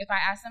 If I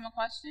ask them a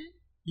question?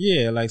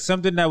 Yeah, like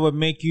something that would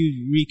make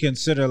you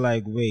reconsider.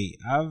 Like, wait,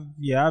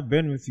 I've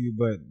been with you,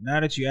 but now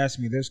that you asked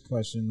me this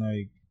question,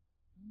 like,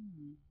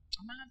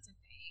 I'm gonna have to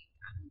think.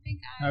 I don't think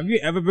have you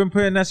ever been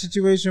put in that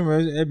situation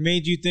where it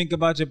made you think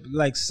about your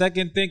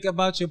second think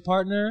about your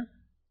partner,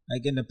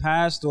 like in the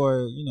past,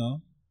 or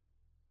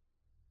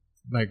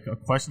like a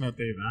question that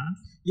they've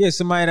asked? Yeah,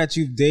 somebody that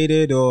you've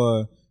dated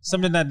or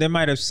something that they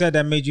might have said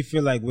that made you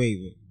feel like, wait.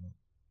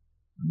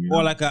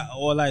 Or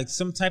like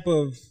some type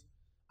of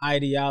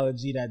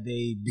ideology that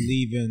they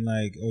believe in,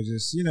 like, or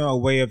just, a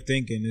way of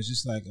thinking. It's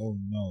just like, oh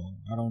no,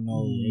 I don't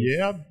know.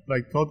 Yeah, I've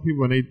like talked to people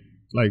when they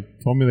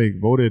like told me they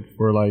voted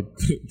for like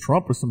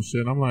Trump or some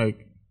shit. I'm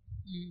like,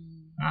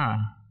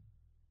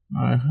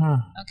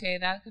 okay,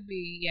 that could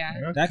be,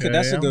 yeah. Okay,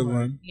 that's a good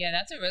one. Yeah,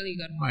 that's a really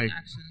good one, like,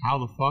 actually. how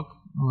the fuck?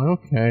 I'm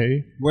like,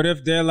 okay. What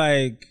if they're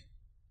like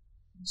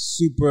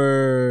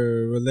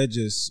super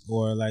religious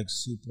or like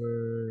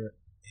super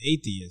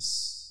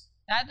atheists?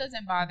 That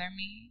doesn't bother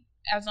me,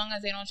 as long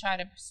as they don't try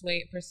to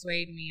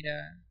persuade me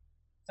to.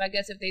 So I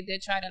guess if they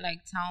did try to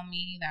like tell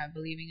me that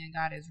believing in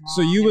God is wrong.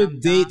 So you would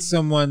date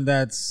someone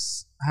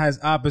has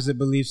opposite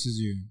beliefs as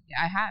you?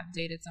 Yeah, I have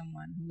dated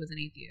someone who was an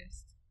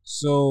atheist.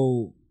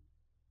 So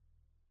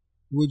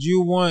would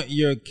you want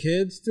your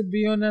kids to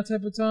be on that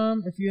type of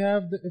time if you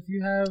have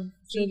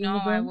children? No,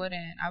 with them? I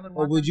wouldn't. I would.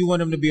 Or would you want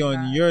them to be on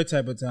God. your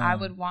type of time?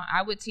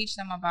 I would teach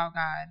them about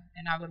God,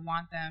 and I would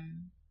want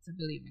them to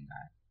believe in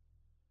God.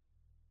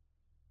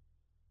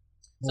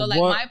 So, like,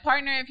 my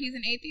partner, if he's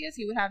an atheist,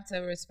 he would have to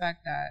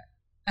respect that.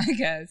 I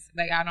guess.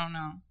 Like, I don't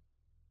know.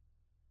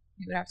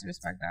 He would have to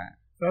respect that.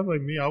 Sounds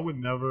like me. I would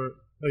never.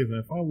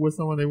 Listen, if I'm with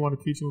someone, they want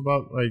to teach them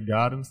about like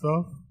God and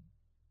stuff.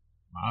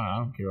 I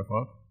don't care a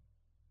fuck.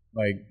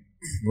 Like,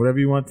 whatever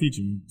you want to teach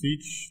them,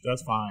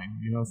 that's fine.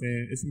 You know what I'm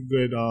saying? It's some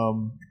good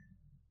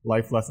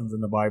life lessons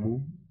in the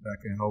Bible that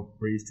can help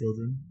raise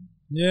children.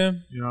 Yeah.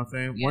 You know what I'm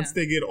saying? Yeah. Once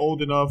they get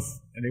old enough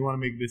and they want to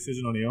make a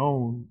decision on their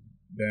own,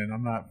 then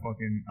I'm not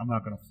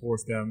gonna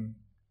force them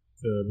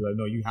to be like,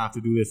 no, you have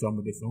to do this, so I'm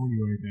going to disown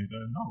you or anything.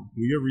 No,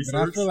 do your research.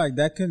 But I feel like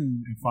that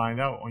can and find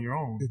out on your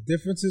own. The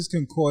differences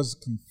can cause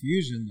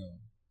confusion, though.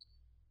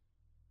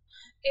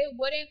 It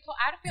wouldn't.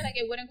 I feel like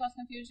it wouldn't cause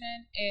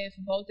confusion if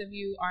both of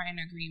you are in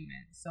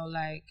agreement. So,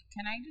 like,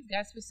 can I just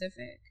get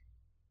specific?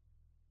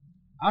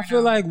 I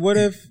feel like what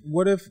if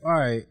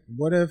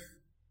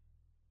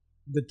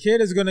the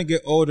kid is gonna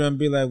get older and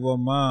be like, well,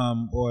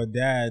 mom or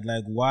dad,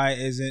 like, why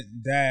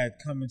isn't dad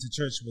coming to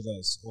church with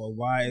us, or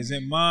why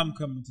isn't mom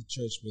coming to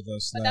church with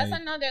us? But like,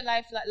 that's another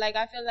life. Like,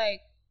 I feel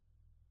like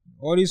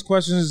all these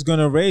questions is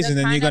gonna raise, and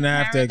then you're gonna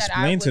have to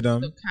explain to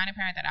them. The kind of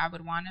parent that I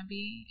would want to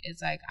be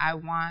is like, I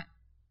don't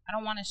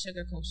want to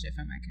sugarcoat shit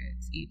for my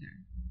kids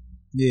either.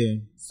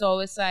 Yeah. So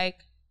it's like,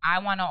 I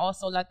want to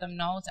also let them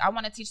know. I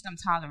want to teach them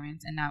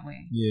tolerance in that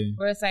way. Yeah.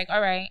 Where it's like, all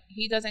right,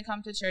 he doesn't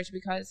come to church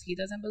because he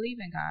doesn't believe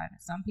in God.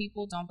 Some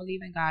people don't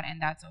believe in God,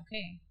 and that's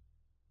okay.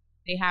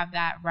 They have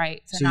that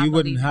right to not believe in God. So you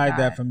wouldn't hide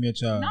that from your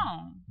child?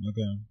 No.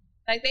 Okay.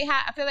 Like,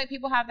 I feel like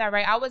people have that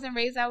right. I wasn't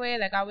raised that way.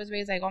 Like, I was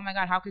raised like, oh my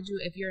God, how could you,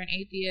 if you're an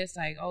atheist,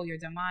 like, oh, you're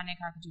demonic,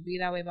 how could you be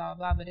that way, blah,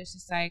 blah, blah. But it's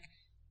just like,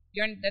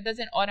 that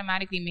doesn't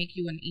automatically make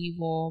you an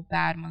evil,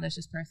 bad,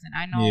 malicious person.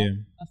 I know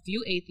a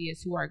few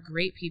atheists who are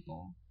great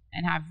people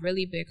and have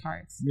really big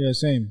hearts. Yeah,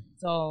 same.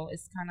 So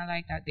it's kind of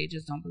like that they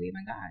just don't believe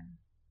in God.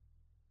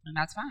 And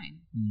that's fine.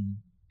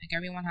 Like,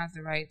 everyone has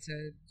the right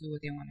to do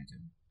what they want to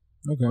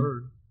do. Okay.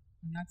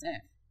 And that's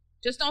it.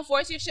 Just don't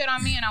force your shit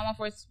on me, and I won't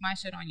force my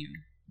shit on you.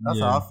 That's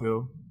how I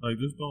feel. Like,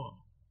 just don't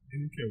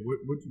care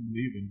what you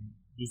believe in.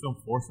 Just don't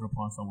force it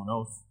upon someone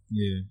else.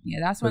 Yeah. Yeah,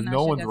 that's when that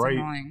shit gets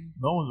annoying.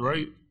 No one's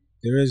right.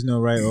 There is no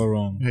right or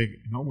wrong. Hey,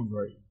 no one's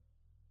right.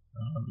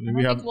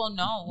 We'll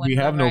know. We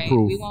have no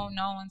proof. We won't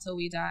know until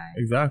we die.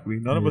 Exactly.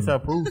 None of us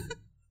have proof.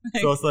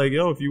 So it's like,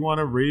 yo, if you want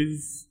to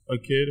raise a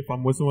kid, if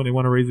I'm with someone, they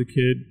want to raise a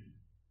kid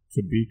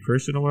to be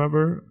Christian or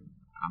whatever,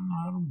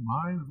 I don't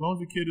mind. As long as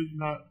the kid is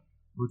not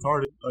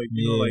retarded, like,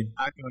 you know, like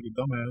acting like a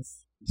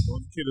dumbass. As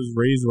long as the kid is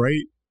raised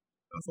right,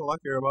 that's all I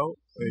care about.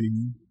 Like,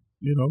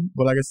 you know,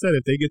 but like I said,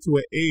 if they get to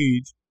an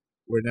age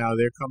where now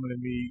they're coming to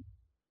me,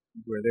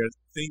 where they're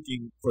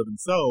thinking for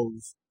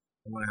themselves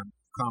and want to have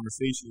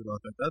conversations about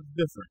that, that's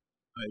different.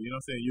 Like, you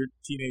know what I'm saying? You're a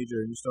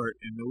teenager and you start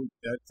in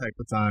that type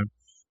of time.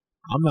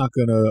 I'm not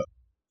going to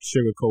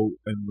sugarcoat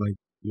and, like,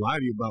 lie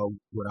to you about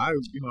what I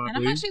And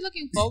I'm actually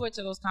looking forward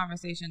to those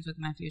conversations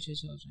with my future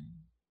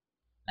children.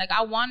 Like,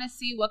 I want to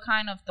see what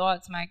kind of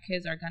thoughts my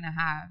kids are going to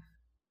have.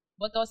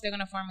 What thoughts they're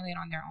going to formulate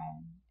on their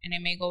own. And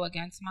it may go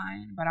against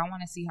mine, but I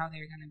want to see how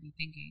they're going to be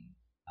thinking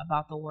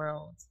about the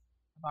world,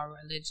 about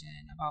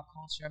religion, about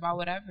culture, about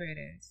whatever it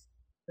is.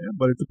 Yeah,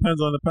 but it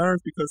depends on the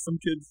parents, because some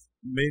kids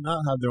may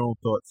not have their own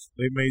thoughts.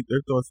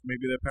 Their thoughts may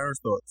be their parents'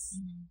 thoughts,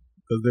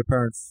 because their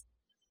parents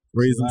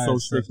raised them so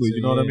strictly.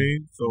 You know what I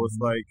mean? So it's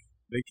like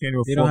they can't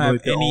even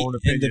formulate their own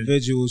opinion.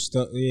 Individual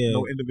stuff. Yeah,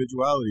 no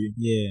individuality.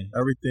 Yeah,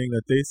 everything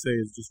that they say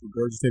is just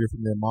regurgitated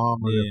from their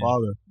mom or their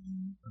father,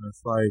 and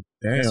it's like,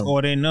 damn, that's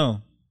all they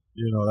know.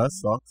 You know, that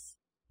sucks.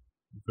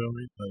 You feel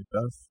me? Like,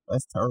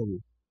 that's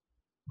terrible.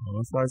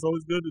 That's why it's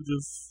always good to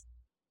just.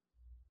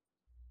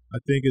 I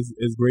think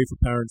it's great for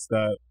parents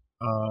that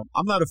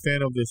I'm not a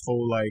fan of this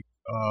whole, like,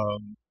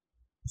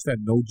 what's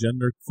that, no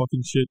gender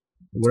fucking shit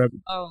or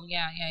whatever. Oh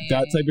yeah.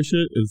 That type of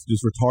shit is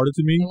just retarded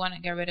to me. They want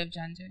to get rid of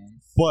genders.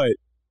 But,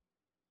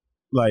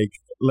 like,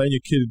 letting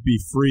your kids be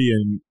free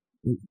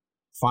and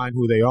find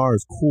who they are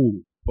is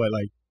cool. But,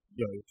 like,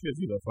 yo, your kid's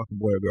either a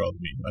fucking boy or girl to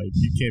me. Like,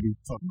 you can't be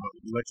talking about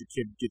let your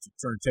kid get to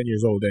turn 10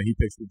 years old and he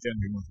picks what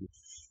gender he wants to.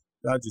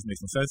 That just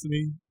makes no sense to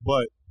me.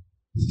 But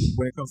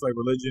when it comes to, like,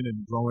 religion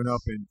and growing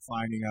up and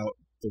finding out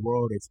the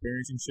world,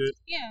 experiencing shit,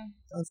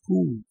 that's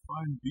cool.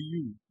 Fine, be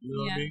you. You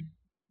know what I mean?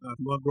 Now, if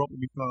you want to grow up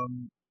and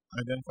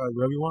identify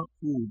whatever you want,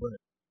 cool, but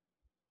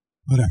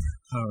whatever.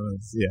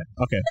 Yeah,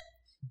 okay.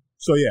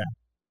 So, yeah.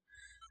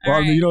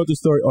 Well, you know what the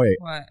story,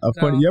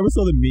 funny, you ever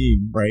saw the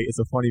meme, right? It's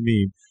a funny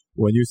meme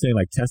when you're saying,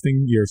 like,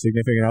 testing your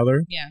significant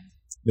other. Yeah.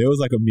 There was,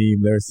 like, a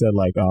meme there said,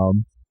 like,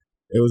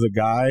 it was a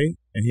guy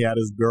and he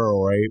had his girl,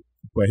 right?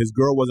 But his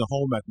girl wasn't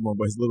home at the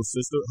moment, but his little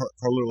sister,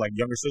 her little, like,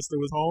 younger sister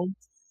was home,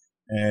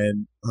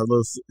 and her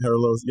little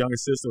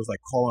younger sister was, like,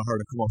 calling her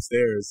to come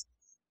upstairs,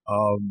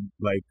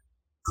 like,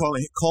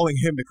 calling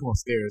him to come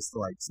upstairs to,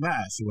 like,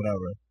 smash or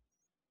whatever,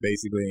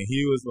 basically. And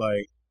he was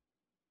like,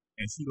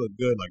 and she looked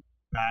good, like,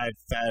 bad,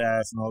 fat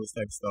ass and all this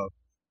type of stuff.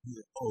 He's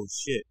like, oh,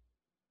 shit.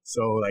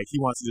 So, like, he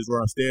wants to just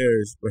run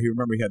upstairs, but he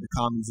had the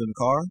condoms in the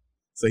car.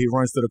 So he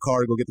runs to the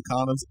car to go get the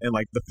condoms, and,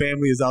 like, the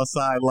family is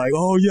outside, like,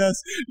 oh yes,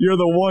 you're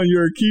the one,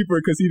 you're a keeper,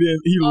 because he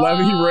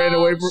ran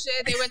away from.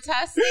 Shit, they were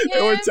testing him.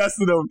 They were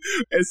testing him,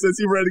 and since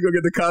he ran to go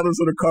get the condoms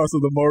in the car, so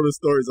the moral of the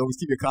story is always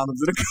keep your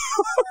condoms in the car.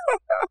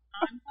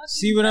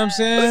 See what I'm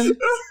saying?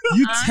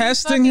 You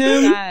testing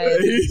him?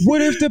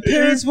 What if the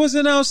parents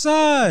wasn't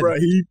outside? Bro,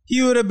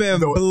 he would have been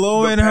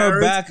blowing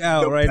her back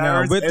out right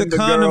now with the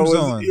condoms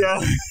on.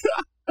 Yeah.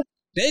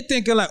 They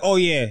thinking like, oh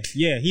yeah,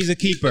 he's a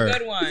keeper.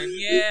 Good one,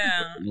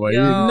 yeah.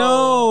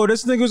 No,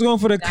 this nigga was going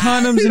for the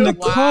condoms in the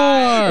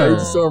car. I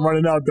just saw him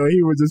running out though.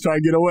 He was just trying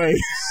to get away.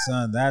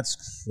 Son, that's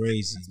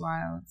crazy. That's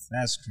wild.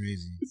 That's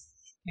crazy.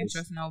 Can't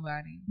trust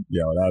nobody.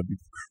 Yo, that'd be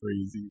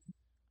crazy.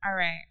 All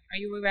right. Are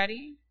you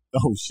ready?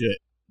 Oh shit.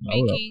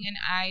 Hold up. Making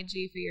an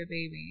IG for your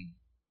baby.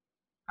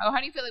 Oh, how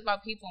do you feel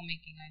about people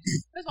making IG?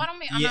 First of all,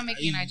 I'm not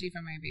making an IG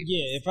for my baby.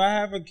 Yeah, if I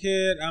have a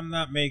kid, I'm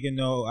not making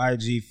no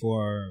IG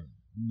for.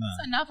 Nah.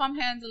 That's enough. I'm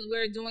handling.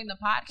 We're doing the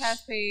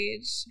podcast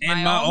page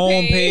and my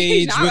own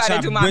page, Now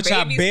which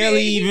I barely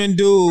page. even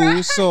do.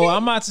 Right. So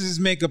I'm about to just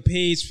make a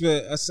page for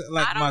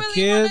like I don't my really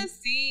kid. want to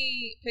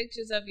see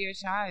pictures of your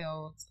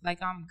child.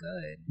 Like, I'm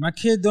good. My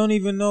kid don't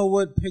even know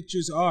what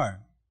pictures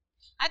are.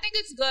 I think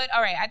it's good.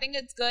 All right. I think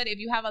it's good if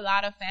you have a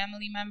lot of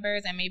family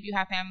members and maybe you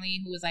have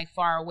family who is like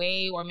far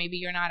away, or maybe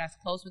you're not as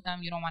close with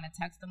them. You don't want to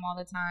text them all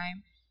the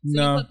time. So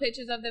No. you put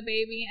pictures of the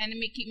baby and then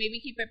maybe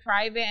keep it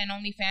private and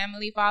only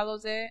family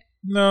follows it.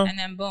 No. And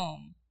then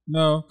boom.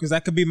 No, because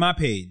that could be my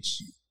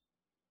page.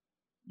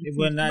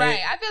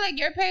 Right. I feel like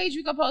your page,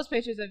 you can post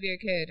pictures of your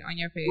kid on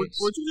your page.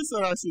 What you just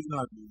said actually is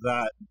not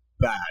that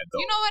bad, though.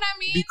 You know what I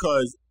mean?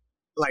 Because,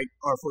 like,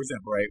 or for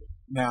example, right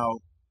now,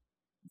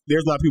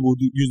 there's a lot of people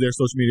who use their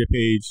social media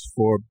page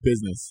for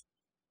business,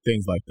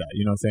 things like that.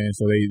 You know what I'm saying?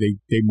 So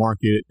they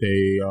market,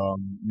 they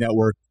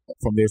network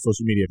from their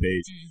social media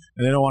page,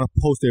 and they don't want to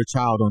post their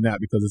child on that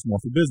because it's more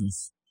for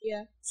business.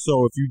 Yeah.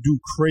 So if you do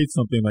create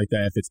something like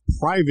that, if it's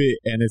private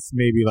and it's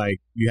maybe like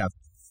you have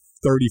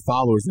 30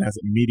 followers and that's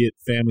immediate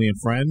family and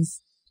friends,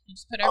 You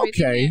just put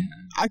everything in.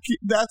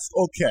 that's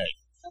okay.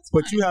 That's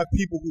But fine. you have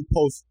people who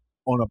post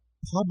on a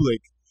public,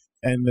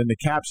 and then the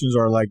captions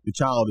are like the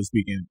child is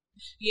speaking.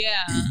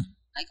 Yeah.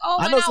 Like, oh,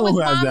 I know someone who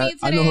has that.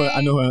 I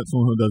know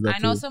someone who does that. I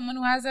know too. someone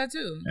who has that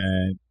too.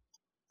 And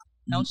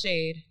No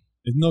shade.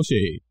 it's no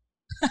shade.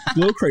 It's a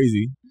little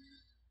crazy.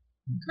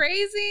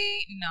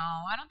 Crazy? No,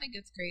 I don't think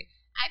it's crazy.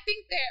 I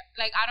think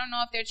they're like, I don't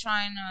know if they're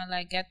trying to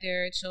like get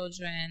their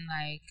children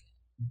like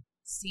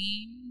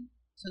seen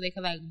so they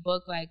could like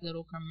book like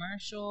little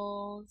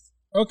commercials.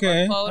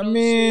 Okay. or I photo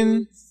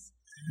mean, shoots.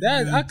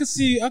 that I could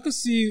see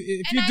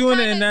if And you're I doing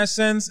it kinda- in that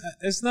sense,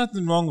 it's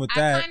nothing wrong with I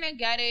that. kind of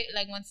get it,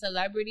 like when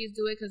celebrities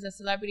do it, because the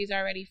celebrities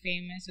are already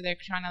famous, so they're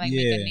trying to like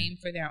make Yeah. a name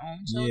for their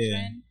own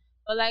children.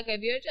 But like,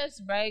 if you're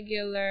just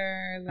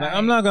regular, Like,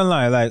 I'm not gonna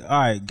lie. Like, all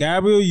right,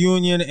 Gabrielle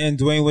Union and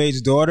Dwayne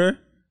Wade's daughter,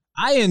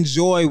 I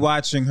enjoy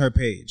watching her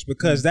page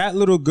because that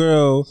little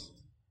girl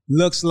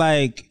looks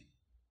like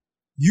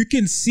you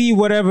can see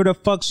whatever the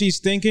fuck she's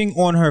thinking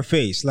on her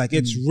face. Like,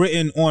 it's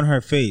written on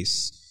her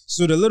face.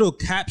 So the little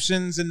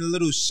captions and the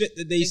little shit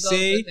that they It goes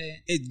say, with it.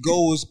 it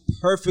goes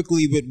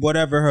perfectly with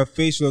whatever her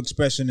facial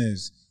expression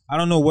is. I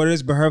don't know what it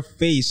is, but her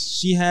face,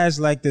 she has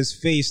like this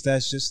face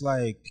that's just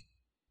like,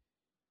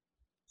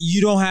 you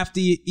don't have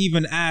to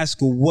even ask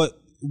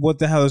what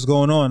the hell is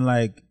going on.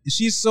 Like,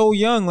 she's so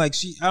young. Like,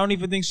 I don't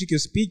even think she can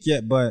speak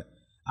yet, but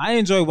I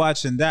enjoy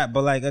watching that.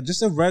 But like,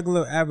 just a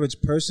regular average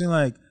person,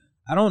 like,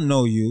 I don't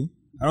know you.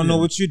 I don't know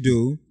what you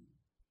do.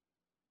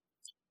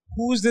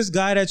 Who is this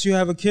guy that you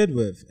have a kid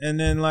with? And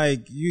then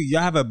like you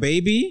have a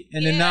baby,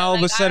 and then now all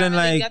of a sudden, I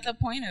don't really like, get the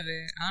point of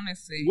it,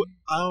 honestly.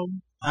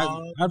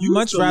 I'd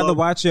much rather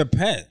watch your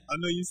pet. I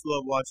know you used to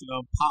love watching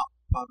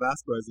Pop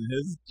Vasquez and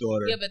his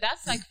daughter. Yeah, but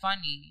that's like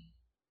funny.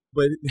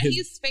 But And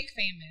he's fake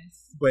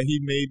famous. But he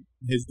made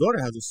his daughter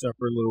has a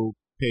separate little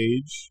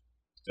page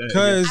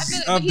Because I feel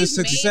like- of but the he's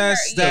made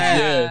success her-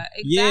 that,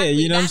 exactly.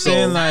 you know what I'm That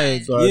saying?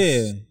 makes Like,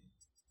 sense. So yeah.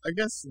 I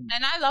guess.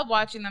 And I love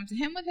watching them. To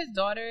him with his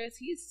daughters,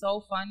 he's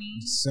so funny.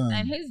 Son.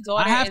 And his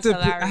daughter I have is to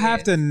hilarious. I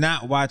have to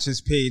not watch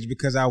his page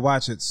because I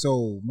watch it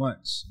so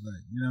much.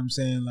 Like, you know what I'm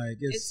saying? Like,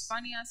 It's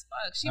funny as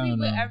fuck. She I be don't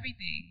with know.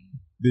 everything.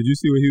 Did you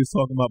see what he was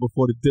talking about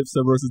before the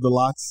Dipset versus the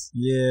Locks?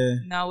 Yeah.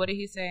 No, what did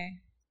he say?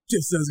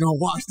 Dipset's gonna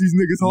watch these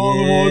niggas all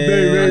day, Oh, he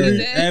baby.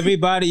 did?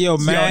 Everybody,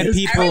 mad his-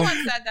 people.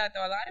 Everyone said that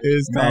though. A lot of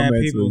His people. Mad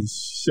comments people.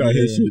 was shut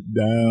his Yeah. shit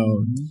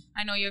down.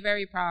 I know you're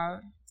very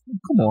proud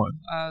Come on.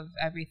 of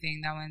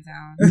everything that went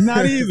down.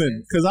 Not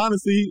even, because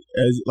honestly,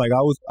 as like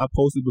I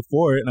posted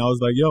before it, and I was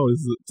like, "Yo,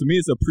 to me,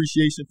 it's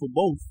appreciation for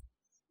both.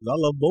 'Cause I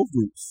love both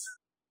groups.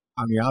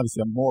 I mean,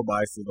 obviously, I'm more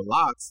biased to the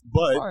Locks, Of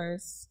but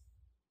course.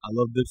 I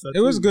love Dipset.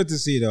 It was too. good to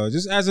see though.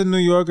 Just as a New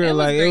Yorker, It was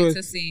like great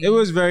to see. it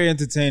was very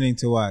entertaining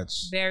to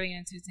watch. Very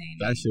entertaining.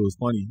 That shit was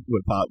funny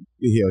with Pop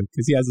here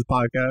because he has his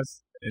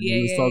podcast and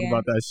he was talking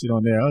about that shit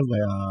on there. I was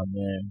like, "Ah,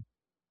 man,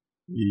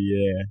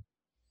 yeah."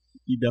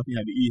 He definitely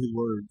had to eat his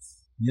words.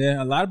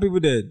 Yeah, a lot of people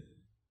did.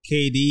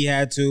 KD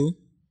had to.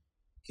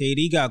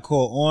 KD got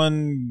caught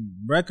on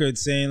record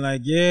saying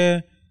like,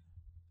 "Yeah,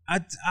 I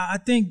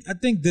think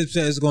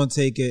Dipset is gonna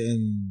take it."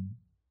 And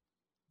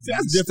See,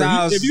 that's different.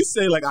 Styles- If you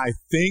say like, "I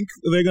think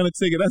they're gonna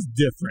take it," that's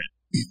different.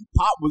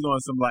 Pop was on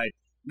some like,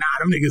 "Nah,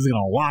 them niggas are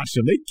gonna watch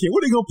them. They can't.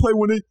 What they gonna play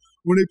when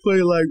they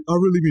play like I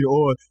Really Mean It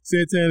or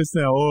Santana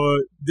Sound or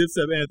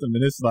Dipset Anthem?"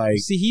 And it's like,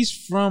 see, he's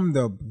from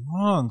the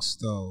Bronx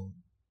though,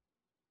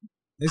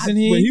 isn't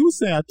he? But he was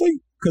saying, I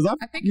think, because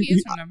I think he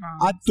is from the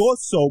Bronx. I thought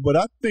so, but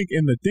I think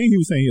in the thing he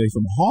was saying he's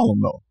from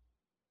Harlem though.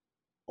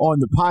 On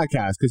the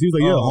podcast, because he was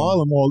like, "Yeah, Oh.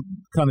 Harlem, all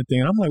kind of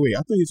thing." And I'm like, "Wait, I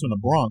thought he was from the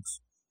Bronx."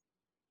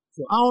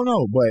 So I don't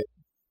know, but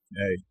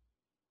hey,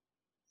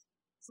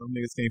 Some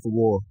niggas came for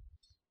war.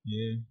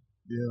 Yeah.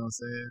 You know what I'm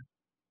saying?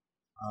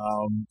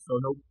 So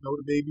no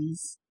the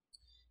babies.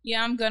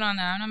 Yeah, I'm good on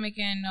that. I'm not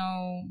making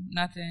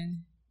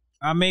nothing.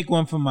 I make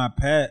one for my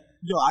pet.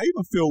 Yo, I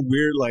even feel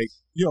weird, like,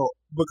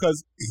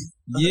 because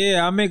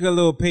Yeah, I make a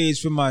little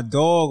page for my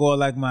dog or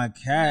like my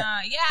cat.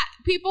 Yeah,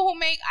 people who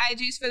make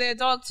IGs for their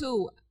dog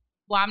too.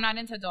 Well, I'm not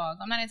into dogs.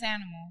 I'm not into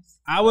animals.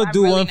 I would I'm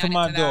do really one not for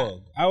my into that.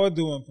 dog. I would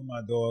do one for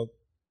my dog.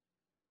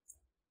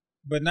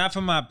 But not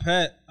for my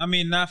pet. I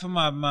mean, not for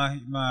my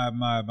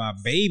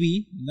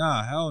baby.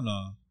 Nah, hell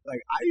no.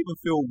 like I even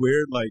feel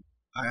weird. Like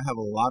I have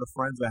a lot of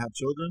friends that have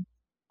children.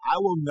 I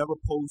will never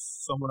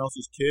post someone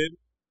else's kid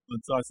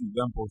until I see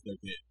them post their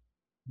kid.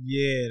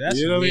 Yeah, that's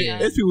you know what I mean. Yeah.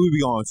 It's people who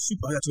be going,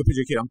 "Super, I got to go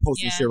picture your kid. I'm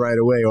posting Yeah. shit right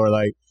away," or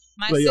like,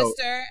 My Like, yo,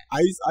 sister. I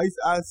used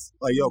to ask,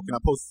 like, "Yo, can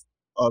I post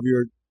of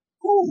your?"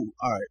 Cool,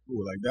 all right,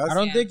 cool. Like that's. I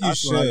don't think you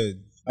that's what should.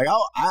 Like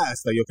I'll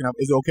ask, like, "Yo,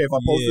 is it okay if I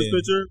post this Yeah.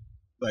 picture?"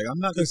 Like I'm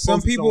not. Because Just some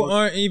posting people someone-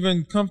 aren't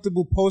even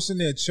comfortable posting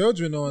their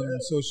children on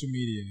social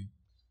media.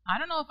 I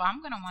don't know if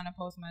I'm gonna want to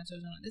post my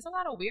children. There's a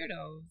lot of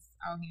weirdos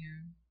out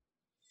here.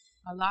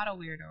 A lot of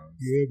weirdos.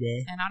 Yeah,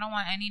 man. And I don't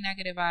want any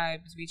negative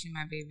vibes reaching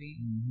my baby.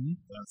 Mm-hmm.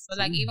 That's But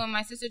like true. even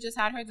my sister just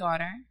had her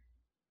daughter,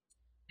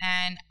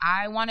 and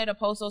I wanted to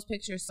post those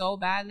pictures so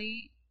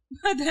badly,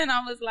 but then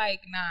I was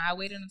like, nah. I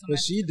waited until. But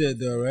she did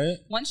though, right?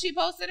 Once she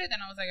posted it, then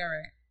I was like, all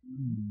right.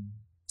 Mm.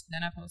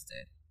 Then I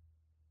posted.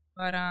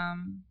 But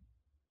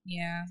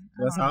yeah.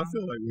 That's don't how I know.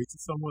 feel. Like wait till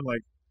someone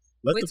like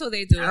let Wait the till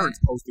they do parents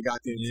it. post the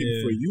goddamn kid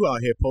Yeah. for you out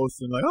here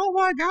posting like, "Oh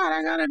my god,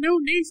 I got a new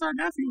niece or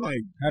nephew."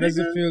 Like, How does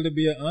it nigga. feel to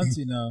be an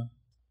auntie now?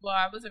 Well,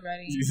 I wasn't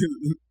ready,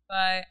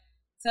 but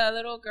to a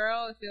little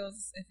girl, it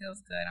feels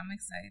good. I'm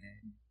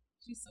excited.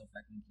 She's so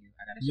fucking cute.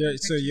 I gotta show you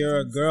So pictures you're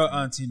a and girl stuff.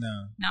 auntie now.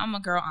 Now I'm a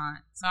girl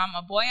aunt. So I'm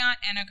a boy aunt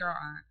and a girl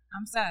aunt.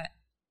 I'm set.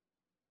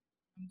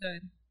 I'm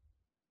good.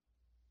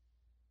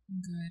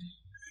 I'm good.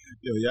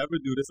 Yo, you ever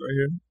do this right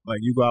here? Like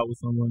you go out with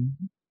someone.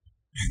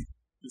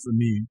 It's a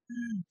meme.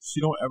 She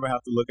don't ever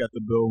have to look at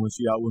the bill when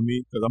she out with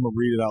me because I'm gonna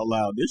read it out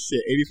loud. This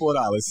shit, $84.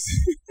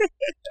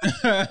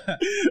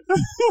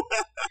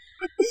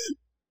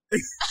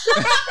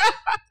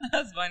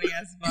 That's funny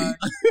as fuck.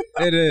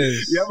 It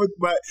is. You ever,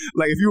 but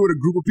like if you were with a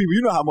group of people,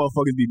 you know how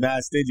motherfuckers be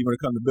mad stingy when it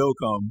comes to bill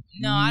come.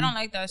 No, I don't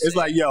like that shit. It's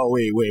like, yo,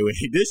 wait,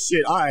 this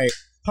shit, all right,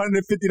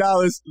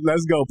 $150,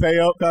 let's go, pay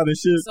up, kind of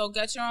shit. So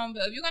get your own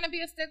bill. If you're gonna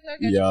be a stickler,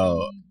 get Yo. your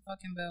own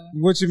fucking bill.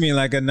 What you mean,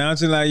 like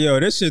announcing, like, yo,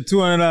 this shit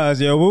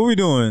 $200, yo, what we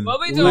doing? What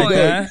we Like doing?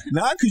 that?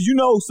 Nah, cause you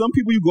know some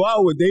people you go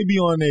out with, they be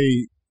on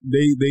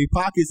they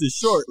pockets is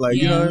short, like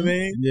you know what I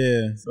mean.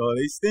 Yeah. So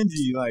they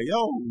stingy, like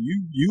yo,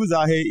 you was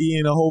out here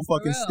eating a whole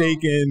fucking real. steak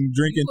and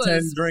drinking You 10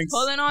 was drinks.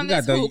 Pulling on You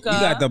this got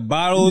hookah. the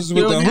bottles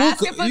with You the was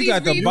asking hookah. for You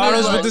got these the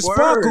bottles with the refills.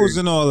 sparkles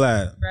and all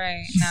that.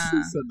 Right, nah.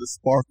 She said the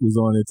sparkles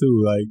on it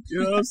too, like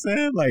you know what I'm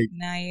saying. Like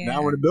Nah, yeah.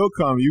 now when the bill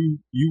come, you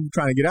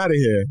trying to get out of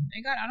here.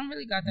 I don't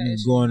really got that You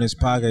issue. go in this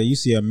pocket, you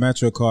see a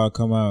Metro card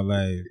come out,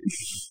 like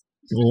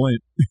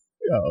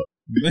Yo,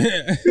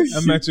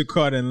 a Metro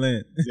card and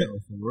lint. yo,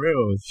 for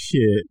real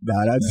shit.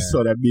 Nah, I just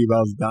saw that meme. I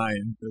was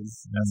dying.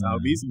 That's how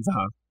it be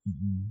sometimes.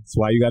 That's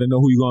why you got to know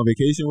who you go on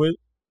vacation with.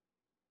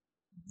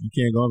 You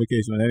can't go on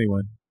vacation with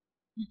anyone.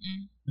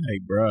 Mm-mm.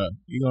 Like, bruh,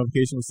 you go on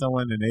vacation with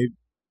someone and they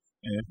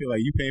feel like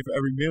you paying for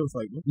every meal. It's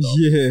like, what the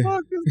Yeah.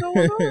 fuck is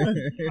going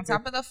on? On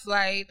top of the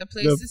flight, the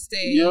place The- to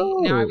stay.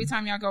 yo. Now every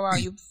time y'all go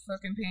out, you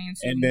fucking paying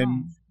too. And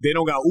then they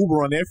don't got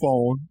Uber on their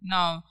phone.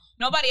 No.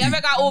 Nobody ever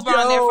got Uber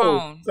on their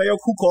phone. Say, yo,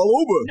 cool, call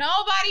Uber.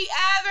 Nobody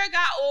ever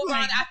got Uber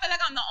on. I feel like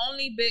I'm the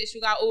only bitch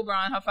who got Uber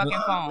on her fucking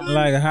phone.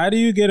 Like, how do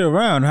you get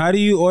around? How do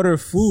you order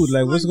food?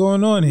 Like, what's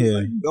going on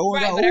here? No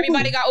one Right, got but Uber.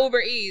 everybody got Uber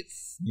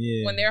Eats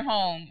Yeah. when they're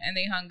home and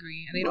they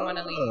hungry and they don't want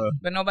to leave.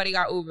 But nobody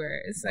got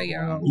Uber. It's like,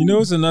 yo. You know,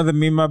 it's another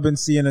meme I've been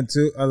seeing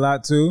a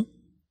lot too.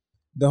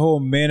 The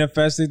whole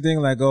manifesting thing,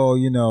 like, oh,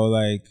 you know,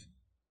 like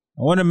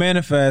I want to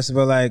manifest,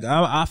 but like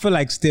I feel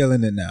like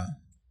stealing it now.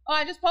 Oh,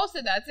 I just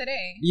posted that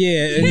today.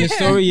 Yeah, in your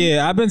story,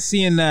 yeah, I've been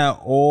seeing that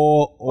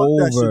all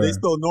Fuck that shit. over. They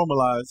still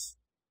normalized.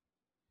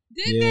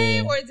 Did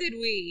they or did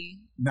we?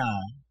 Nah.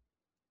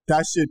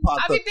 That shit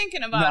popped I up. be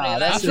thinking about Nah, it.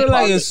 that I shit feel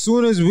like popped as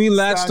soon as we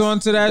latched That-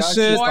 onto that that shit,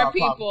 shit more start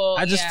popping. people.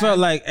 I just yeah. felt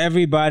like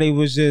everybody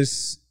was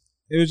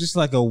it was just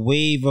like a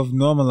wave of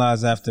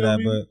normalized after that,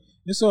 Feel me? but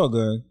it's all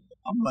good.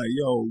 I'm like,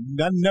 yo,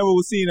 I never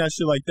was seeing that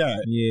shit like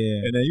that.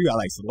 Yeah. And then you got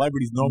like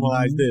celebrities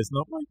normalize Mhm. this. And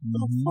I'm like,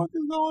 what the fuck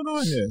is going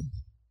on here?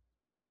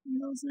 You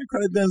know what I'm saying?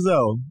 Credit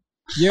Denzel.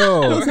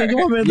 Yo, It's like, come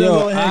on, man, yo,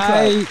 Denzel and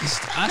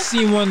Hancock. I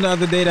seen one the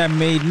other day that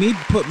made me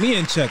put me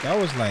in check. I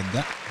was like,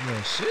 yo,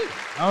 shit.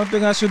 I don't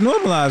think I should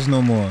normalize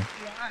no more.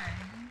 Why?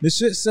 The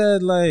shit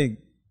said like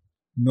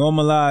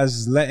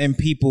normalize letting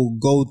people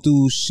go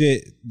through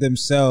shit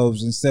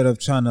themselves instead of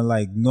trying to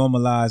like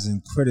normalize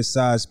and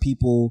criticize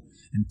people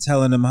and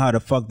telling them how the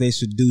fuck they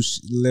should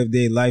live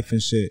their life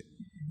and shit.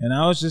 And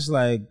I was just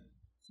like,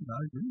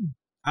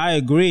 I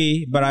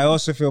agree, but I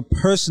also feel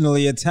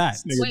personally attacked.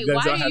 Nigga, Wait, Denzel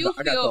why do had you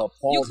I got feel the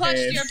palm you clutched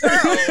hand. your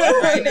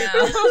pearl right now?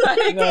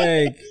 Like,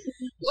 Like,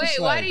 Wait, just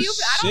why like, do you?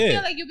 I don't shit.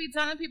 feel like you be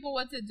telling people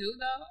what to do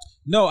though.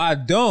 No, I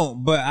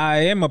don't. But I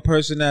am a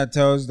person that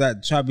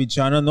be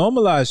trying to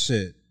normalize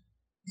shit.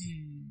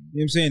 You know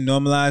what I'm saying?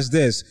 Normalize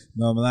this,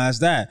 normalize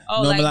that,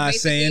 Oh, normalize like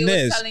saying it was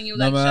this. telling you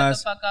like normalize, shut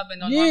the fuck up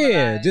and don't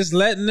yeah, normalize. just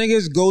let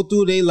niggas go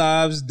through their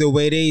lives the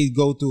way they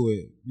go through it.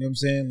 You know what I'm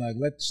saying? Like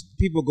let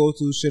people go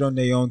through shit on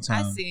their own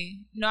time. I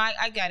see. No,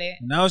 I get it.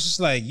 And I was just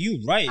like, you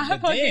right. I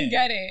but fucking damn.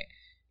 get it.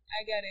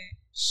 I get it.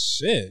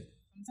 Shit.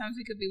 Sometimes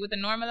we could be with the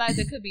normalize.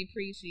 It could be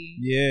preachy.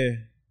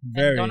 Yeah. And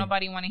Very. don't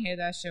nobody want to hear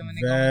that shit when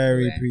they go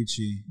Very through it.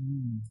 preachy.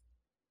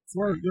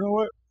 Work, you know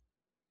what?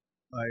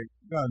 Like,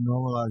 you gotta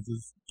normalize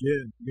just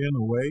getting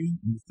away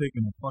and just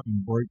taking a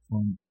fucking break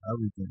from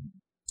everything.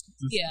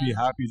 Just be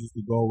happy just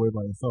to go away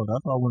by yourself.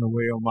 That's why I went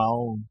away on my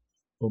own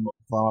for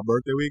my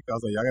birthday week. I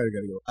was like, I gotta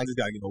go. I just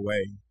gotta get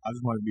away. I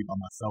just want to be by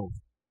myself.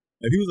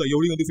 If he was like, yo,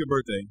 what are you gonna do for your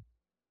birthday?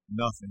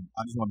 Nothing.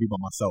 I just want to be by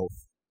myself.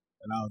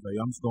 And I was like,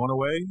 I'm just going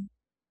away.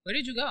 Where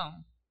did you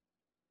go?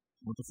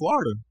 Went to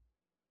Florida.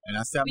 And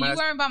I sat But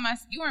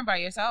you weren't by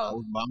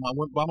yourself. I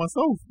went by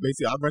myself.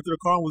 Basically, I rented a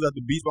car and was at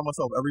the beach by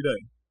myself every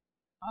day.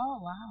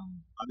 Oh wow!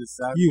 I just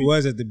sat. You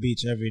was at the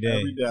beach every day.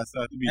 Every day I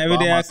sat at the beach. Every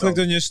by day I myself. clicked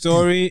on your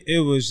story, it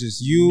was just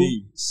you,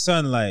 Me.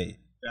 sunlight,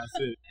 That's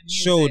it.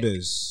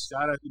 shoulders.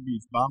 Sat at the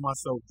beach by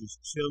myself,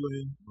 just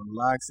chilling,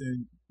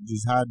 relaxing.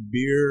 Just had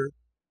beer,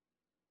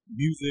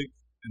 music,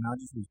 and I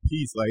just was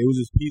peace. Like it was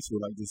just peaceful.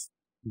 Like just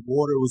the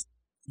water was.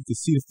 You could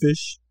see the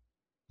fish.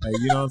 Like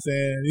you know what I'm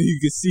saying. You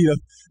could see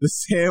the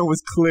sand was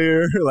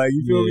clear. Like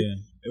you feel me?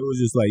 It was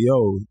just like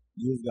yo.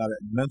 You just got a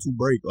mental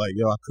break. Like,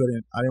 yo, I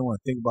didn't want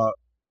to think about,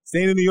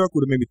 staying in New York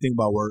would have made me think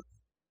about work,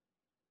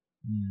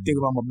 think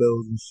about my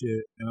bills and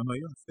shit. And I'm like,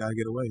 yo, I just gotta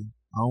get away.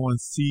 I don't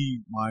want to see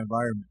my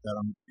environment that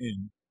I'm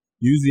in.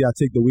 Usually I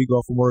take the week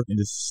off from work and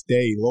just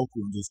stay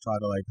local and just try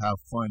to like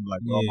have fun,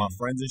 like with all my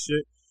friends and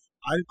shit.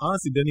 I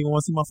honestly didn't even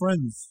want to see my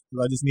friends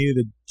because I just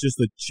needed just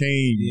a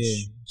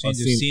change. Change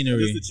of scenery.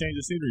 Just to change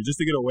the scenery,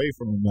 just to get away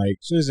from them. Like,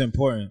 shit is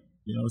important.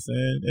 you know what I'm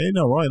saying? Ain't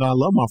no wrong. I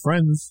love my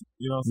friends.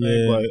 You know what I'm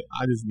saying? But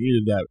I just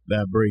needed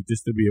that break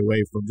just to be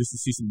away from, just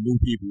to see some new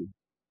people.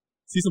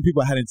 See some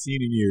people I hadn't seen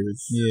in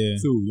years. Yeah.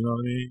 Too. You know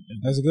what I mean? And,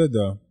 that's good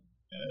though.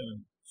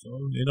 Yeah. So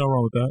ain't no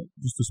wrong with that.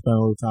 Just to spend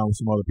a little time with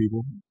some other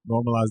people.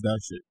 Normalize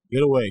that shit. Get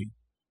away.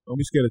 Don't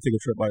be scared to take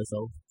a trip by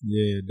yourself.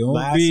 Yeah.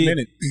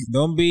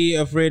 Don't be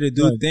afraid to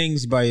do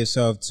things by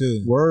yourself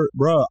too. Word,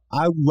 bro.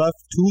 I left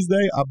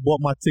Tuesday. I bought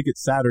my ticket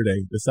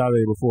Saturday. The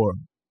Saturday before.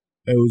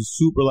 It was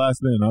super last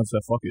minute. I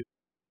said, fuck it.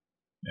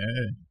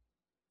 Yeah.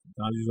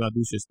 Sometimes you just gotta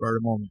do shit spur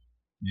of the moment.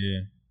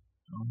 Yeah.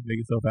 You know, make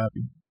yourself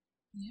happy.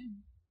 Yeah.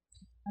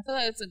 I feel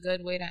like it's a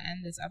good way to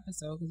end this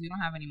episode because we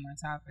don't have any more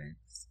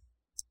topics.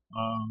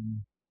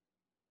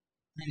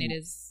 And it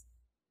is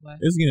what?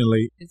 It's getting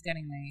late. It's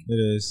getting late.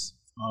 It is.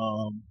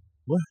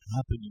 What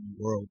happened in the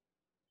world?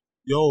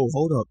 Yo,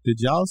 hold up. Did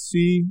y'all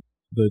see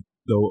the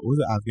what was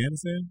it,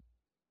 Afghanistan?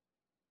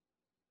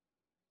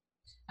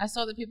 I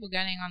saw the people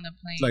getting on the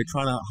plane. Like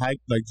trying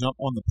to jump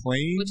on the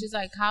plane. Which is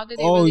like, how did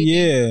they Oh really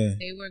yeah. think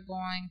they were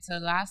going to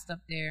last up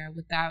there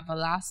with that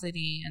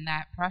velocity and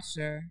that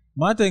pressure?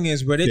 My thing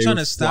is, were they They trying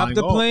were to stop flying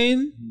the off.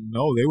 plane?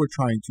 No, they were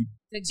trying to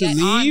Get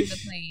on leave? the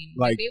plane.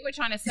 Like, They were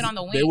trying to sit on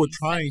the wings. They were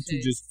trying to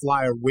shit. just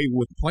fly away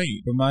with the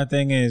plane. But my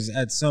thing is,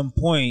 at some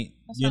point,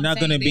 That's you're what I'm not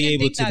going to saying. They be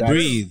didn't able think to that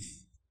breathe.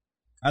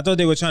 I thought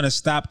they were trying to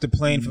stop the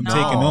plane from No.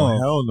 taking off.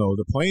 Hell no.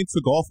 The plane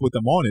took off with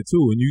them on it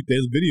too, and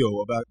there's video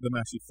about them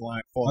actually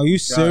flying. Are you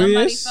Somebody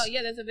serious? fell,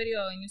 yeah, there's a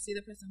video and you see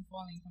the person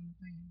falling from the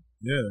plane.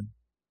 Yeah.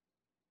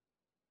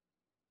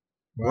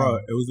 Wow. Bro,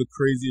 it was the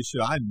craziest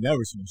shit. I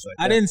never seen shit like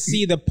that. I didn't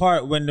see the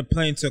part when the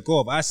plane took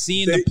off. I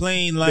seen They- the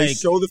plane They like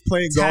show the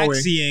plane going.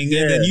 taxiing,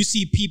 Yeah. and then you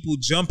see people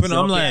jumping.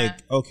 I'm like,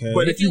 okay.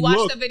 But If if you you watch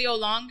look, the video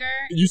longer,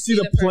 you see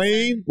the person.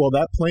 plane. Well,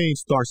 that plane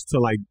starts to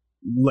like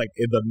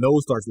the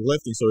nose starts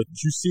lifting, so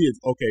you see it's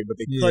okay, but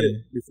they cut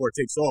Yeah. it before it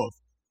takes off,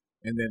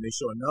 and then they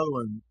show another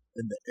one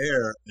in the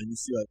air, and you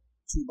see like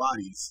two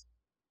bodies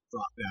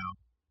drop down.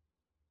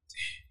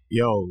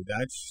 Yo,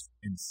 that's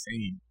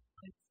insane.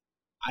 Like,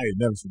 I had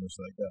never seen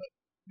shit like that.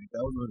 Like,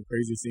 that was one of the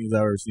craziest things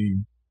I've ever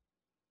seen.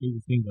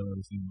 Craziest things I've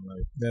ever seen in my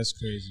life. That's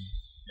crazy.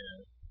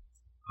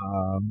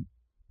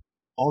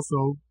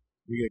 Also,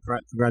 we get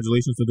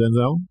congratulations to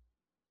Denzel.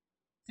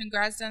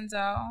 Congrats,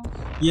 Denzel.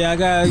 Yeah, I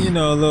got a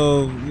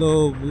little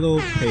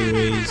pay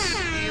raise,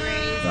 Pay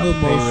raise. little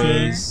pay car.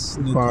 raise,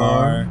 new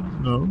car.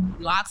 No.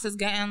 Locks is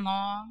getting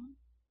long.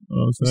 You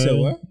know what I'm You saying? said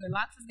what? The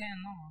locks is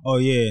getting long. Oh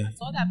yeah, I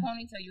saw that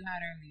ponytail you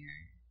had earlier.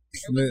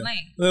 It was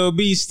lame. little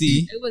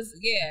beastie. It was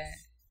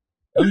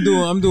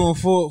I'm doing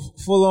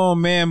full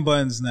on man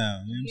buns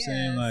now. You know what I'm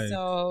saying? Like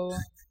so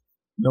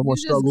No more you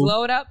just struggle.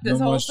 glowed up this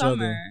no whole more struggle.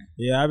 summer.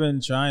 Yeah, I've been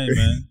trying,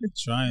 man.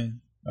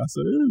 trying. That's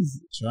what it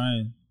is.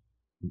 Trying.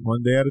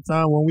 One day at a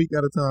time, 1 week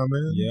at a time,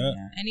 man. Yeah.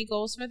 Yeah. Any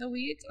goals for the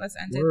week? Let's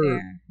end it Word.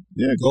 there.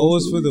 Yeah,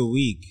 Goals for the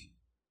week.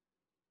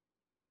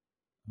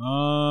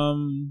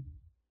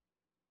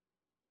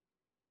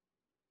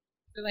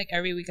 I feel like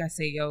every week I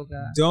say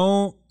yoga.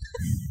 Don't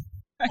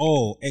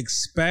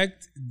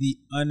expect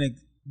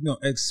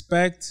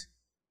expect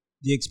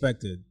The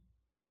expected.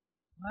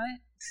 What?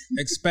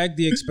 Expect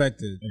the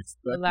expected.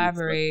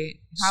 Elaborate.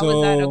 How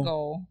is that a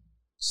goal?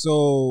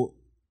 So,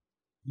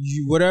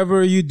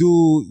 whatever you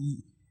do,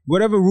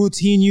 whatever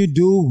routine you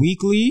do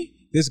weekly,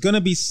 there's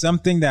gonna be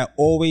something that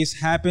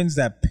always happens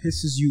that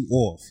pisses you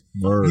off.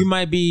 Word. You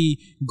might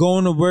be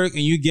going to work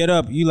and you get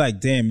up, you like,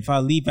 damn, if I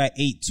leave at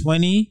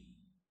 8:20,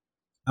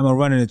 I'm gonna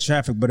run into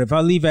traffic. But if I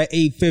leave at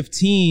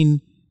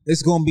 8:15,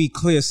 it's gonna be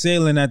clear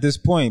sailing at this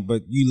point.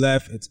 But you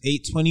left, it's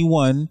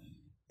 8:21.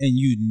 And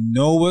you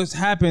know what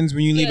happens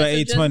when you leave at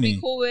 8:20. Just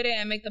be cool with it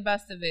and make the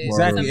best of it.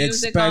 Exactly.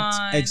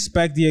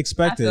 Expect the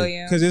expected.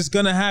 Because it's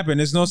gonna happen.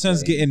 There's no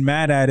sense getting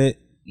mad at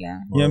it. Yeah. You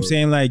know what I'm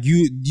saying? Like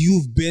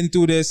you've been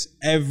through this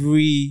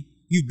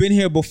you've been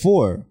here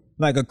before.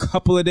 Like a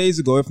couple of days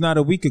ago, if not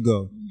a week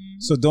ago. Mm-hmm.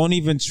 So don't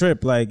even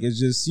trip. Like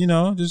it's just,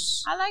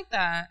 I like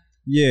that.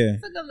 Yeah.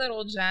 It's a good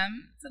little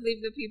gem to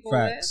leave the people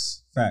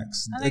Facts. with.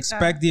 Facts. Like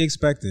expect the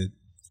expected.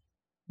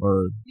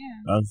 Or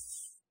yeah.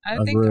 I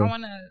think real. I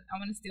wanna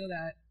steal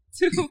that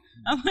too.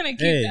 I wanna keep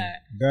that.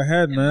 Go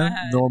ahead, man.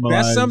 Normalize.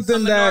 That's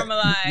something that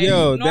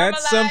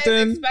that's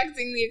something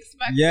expecting the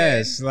expected.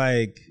 Yes,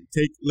 like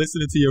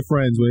listening to your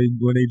friends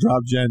when they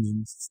drop gems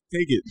and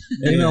take it.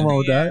 Ain't nothing wrong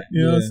with that.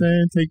 You know what I'm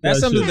saying? Take that. That's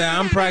something shit. that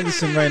I'm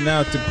practicing right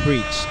now to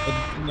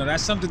preach.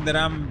 That's something that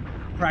I'm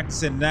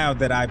practicing now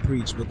that I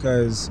preach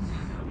because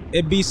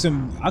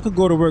I could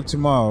go to work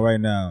tomorrow right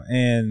now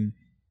and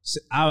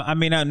I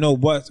may not know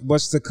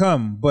what's to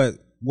come, but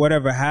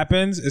whatever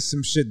happens is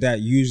some shit that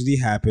usually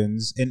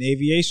happens in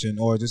aviation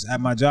or just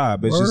at my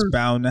job. It's just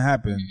bound to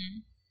happen. Mm-hmm.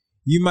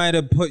 You might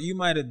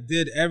have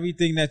did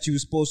everything that you were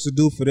supposed to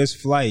do for this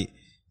flight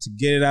to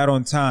get it out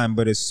on time,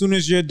 but as soon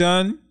as you're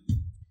done,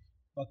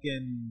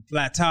 fucking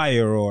flat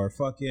tire or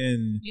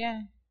fucking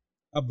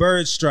a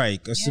bird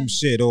strike or some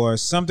shit or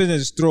something that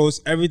just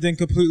throws everything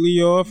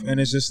completely off, and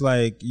it's just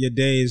like your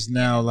day is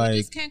now like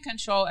you just can't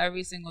control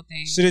every single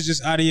thing. Shit is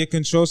just out of your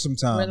control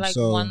sometimes. We're like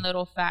one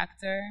little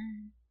factor.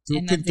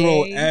 You can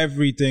throw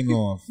everything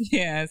off.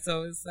 Yeah,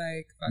 so it's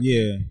like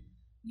yeah.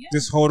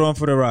 Just hold on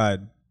for the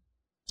ride.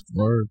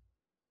 Word.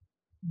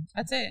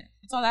 That's it.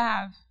 That's all I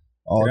have.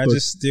 Did I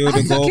just steal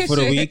the goal for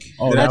the week?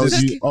 Oh, that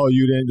was you. Oh,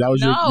 you didn't. That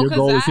was your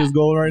goal. Is his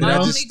goal right now?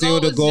 Did I just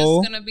steal the goal?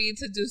 It's just gonna be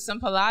to do some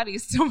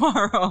Pilates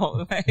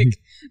tomorrow. Like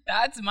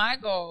that's my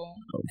goal.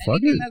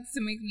 Anything that's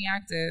to make me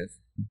active.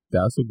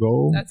 That's a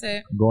goal. That's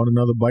it. I'm going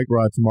another bike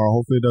ride tomorrow.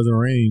 Hopefully it doesn't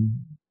rain.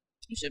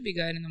 You should be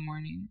good in the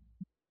morning.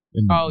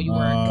 You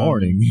work.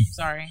 Morning.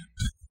 Sorry.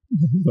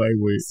 Like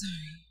wait. Sorry.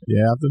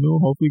 Yeah, afternoon.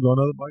 Hopefully go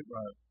another bike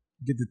ride.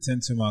 Get the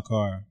tent to my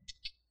car.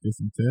 Get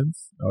some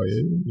tents. Oh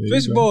yeah.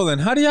 Fish bowling.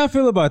 How do y'all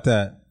feel about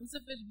that? What's a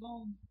fish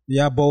bowl?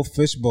 Y'all both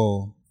fish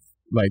bowl.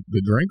 Like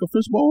the drink of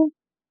fish bowl?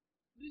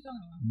 What are you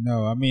talking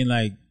about? No, I mean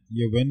like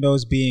your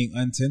windows being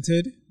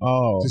untinted.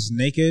 Oh. Just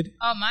naked.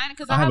 Oh, mine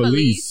because I have a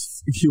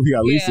lease. We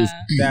got leases.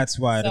 That's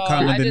why so the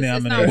common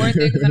denominator. It's not worth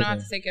it because I don't have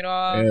to take it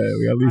off. Yeah,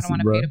 we got leases, I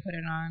don't want to pay to put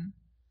it on.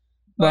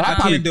 But I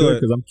can't do it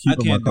because I'm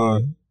keeping my car.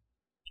 Okay.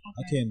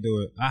 I can't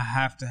do it. I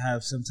have to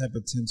have some type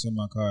of tint on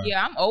my car.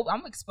 Yeah,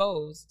 I'm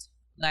exposed.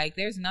 Like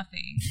there's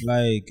nothing.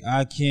 Like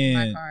I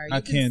can't.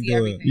 I can't do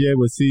everything. it. Yeah,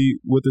 but see,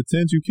 with the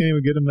tint, you can't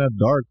even get them that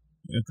dark,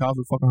 and cops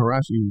will fucking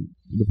harass you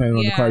depending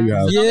on the car you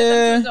have.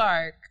 Yeah, too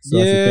dark. So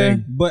yeah,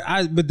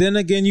 but then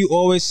again, you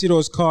always see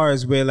those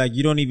cars where like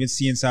you don't even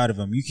see inside of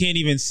them. You can't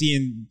even see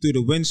in through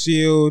the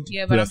windshield.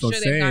 Yeah, but I'm sure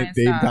they've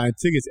gotten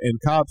tickets, and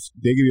cops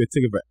they give you a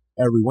ticket for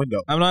every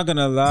window. I'm not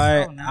gonna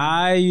lie. Oh, no.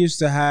 I used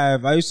to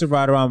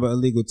ride around with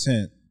illegal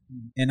tint,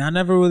 and I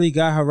never really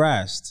got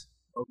harassed.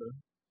 Okay.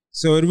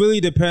 So it really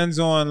depends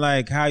on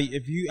like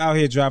if you out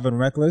here driving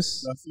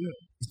reckless. That's it.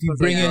 If you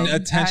bring in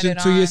attention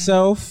to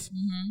yourself,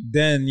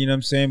 then you know what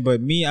I'm saying. But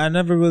me, I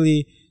never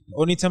really. The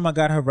only time I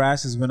got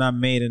harassed is when I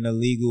made an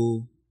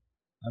illegal.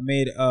 I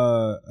made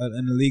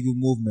an illegal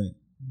movement.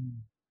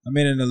 I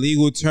made an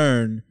illegal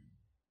turn,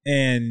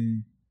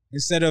 and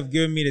instead of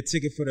giving me the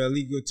ticket for the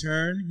illegal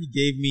turn, he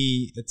gave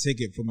me a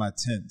ticket for my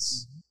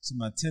tints. So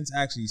my tints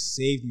actually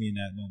saved me in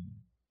that moment.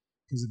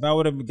 Because if I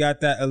would have got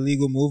that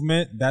illegal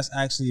movement, that's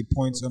actually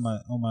points on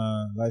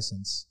my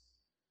license.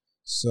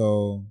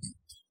 So,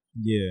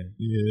 yeah.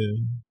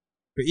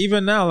 But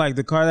even now, like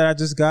the car that I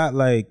just got,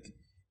 like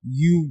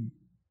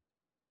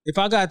if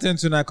I got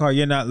tints in that car,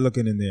 you're not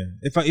looking in there.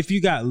 If you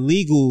got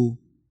legal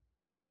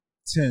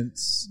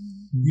tints,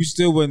 you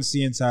still wouldn't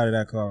see inside of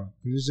that car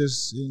because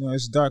it's just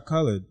it's dark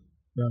colored.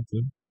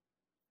 Gotcha.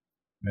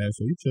 Man,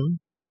 so you chilling?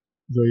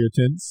 Enjoy your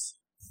tints.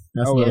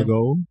 That's where to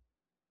go.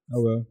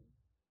 Oh well.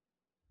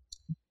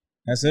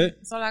 That's it?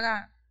 That's all I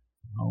got.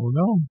 Oh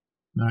no.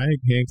 All right,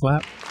 hand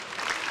clap.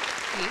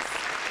 Peace.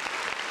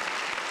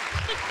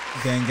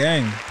 Gang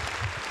gang.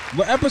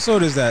 What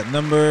episode is that?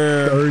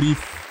 Number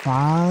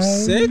 35?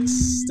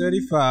 6?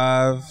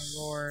 35. Oh,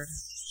 Lord.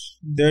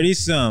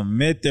 30-some,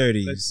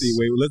 mid-30s. Let's see.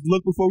 Wait, let's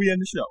look before we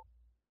end the show.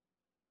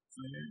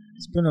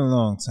 It's been a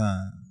long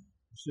time.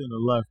 Shouldn't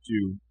have left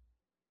you.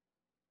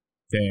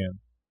 Damn.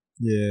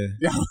 Yeah.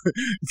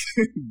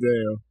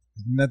 Damn.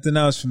 Nothing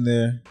else from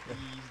there.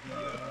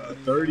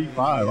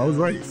 35. I was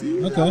right.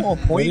 See, Okay. I'm on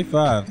point.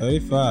 35.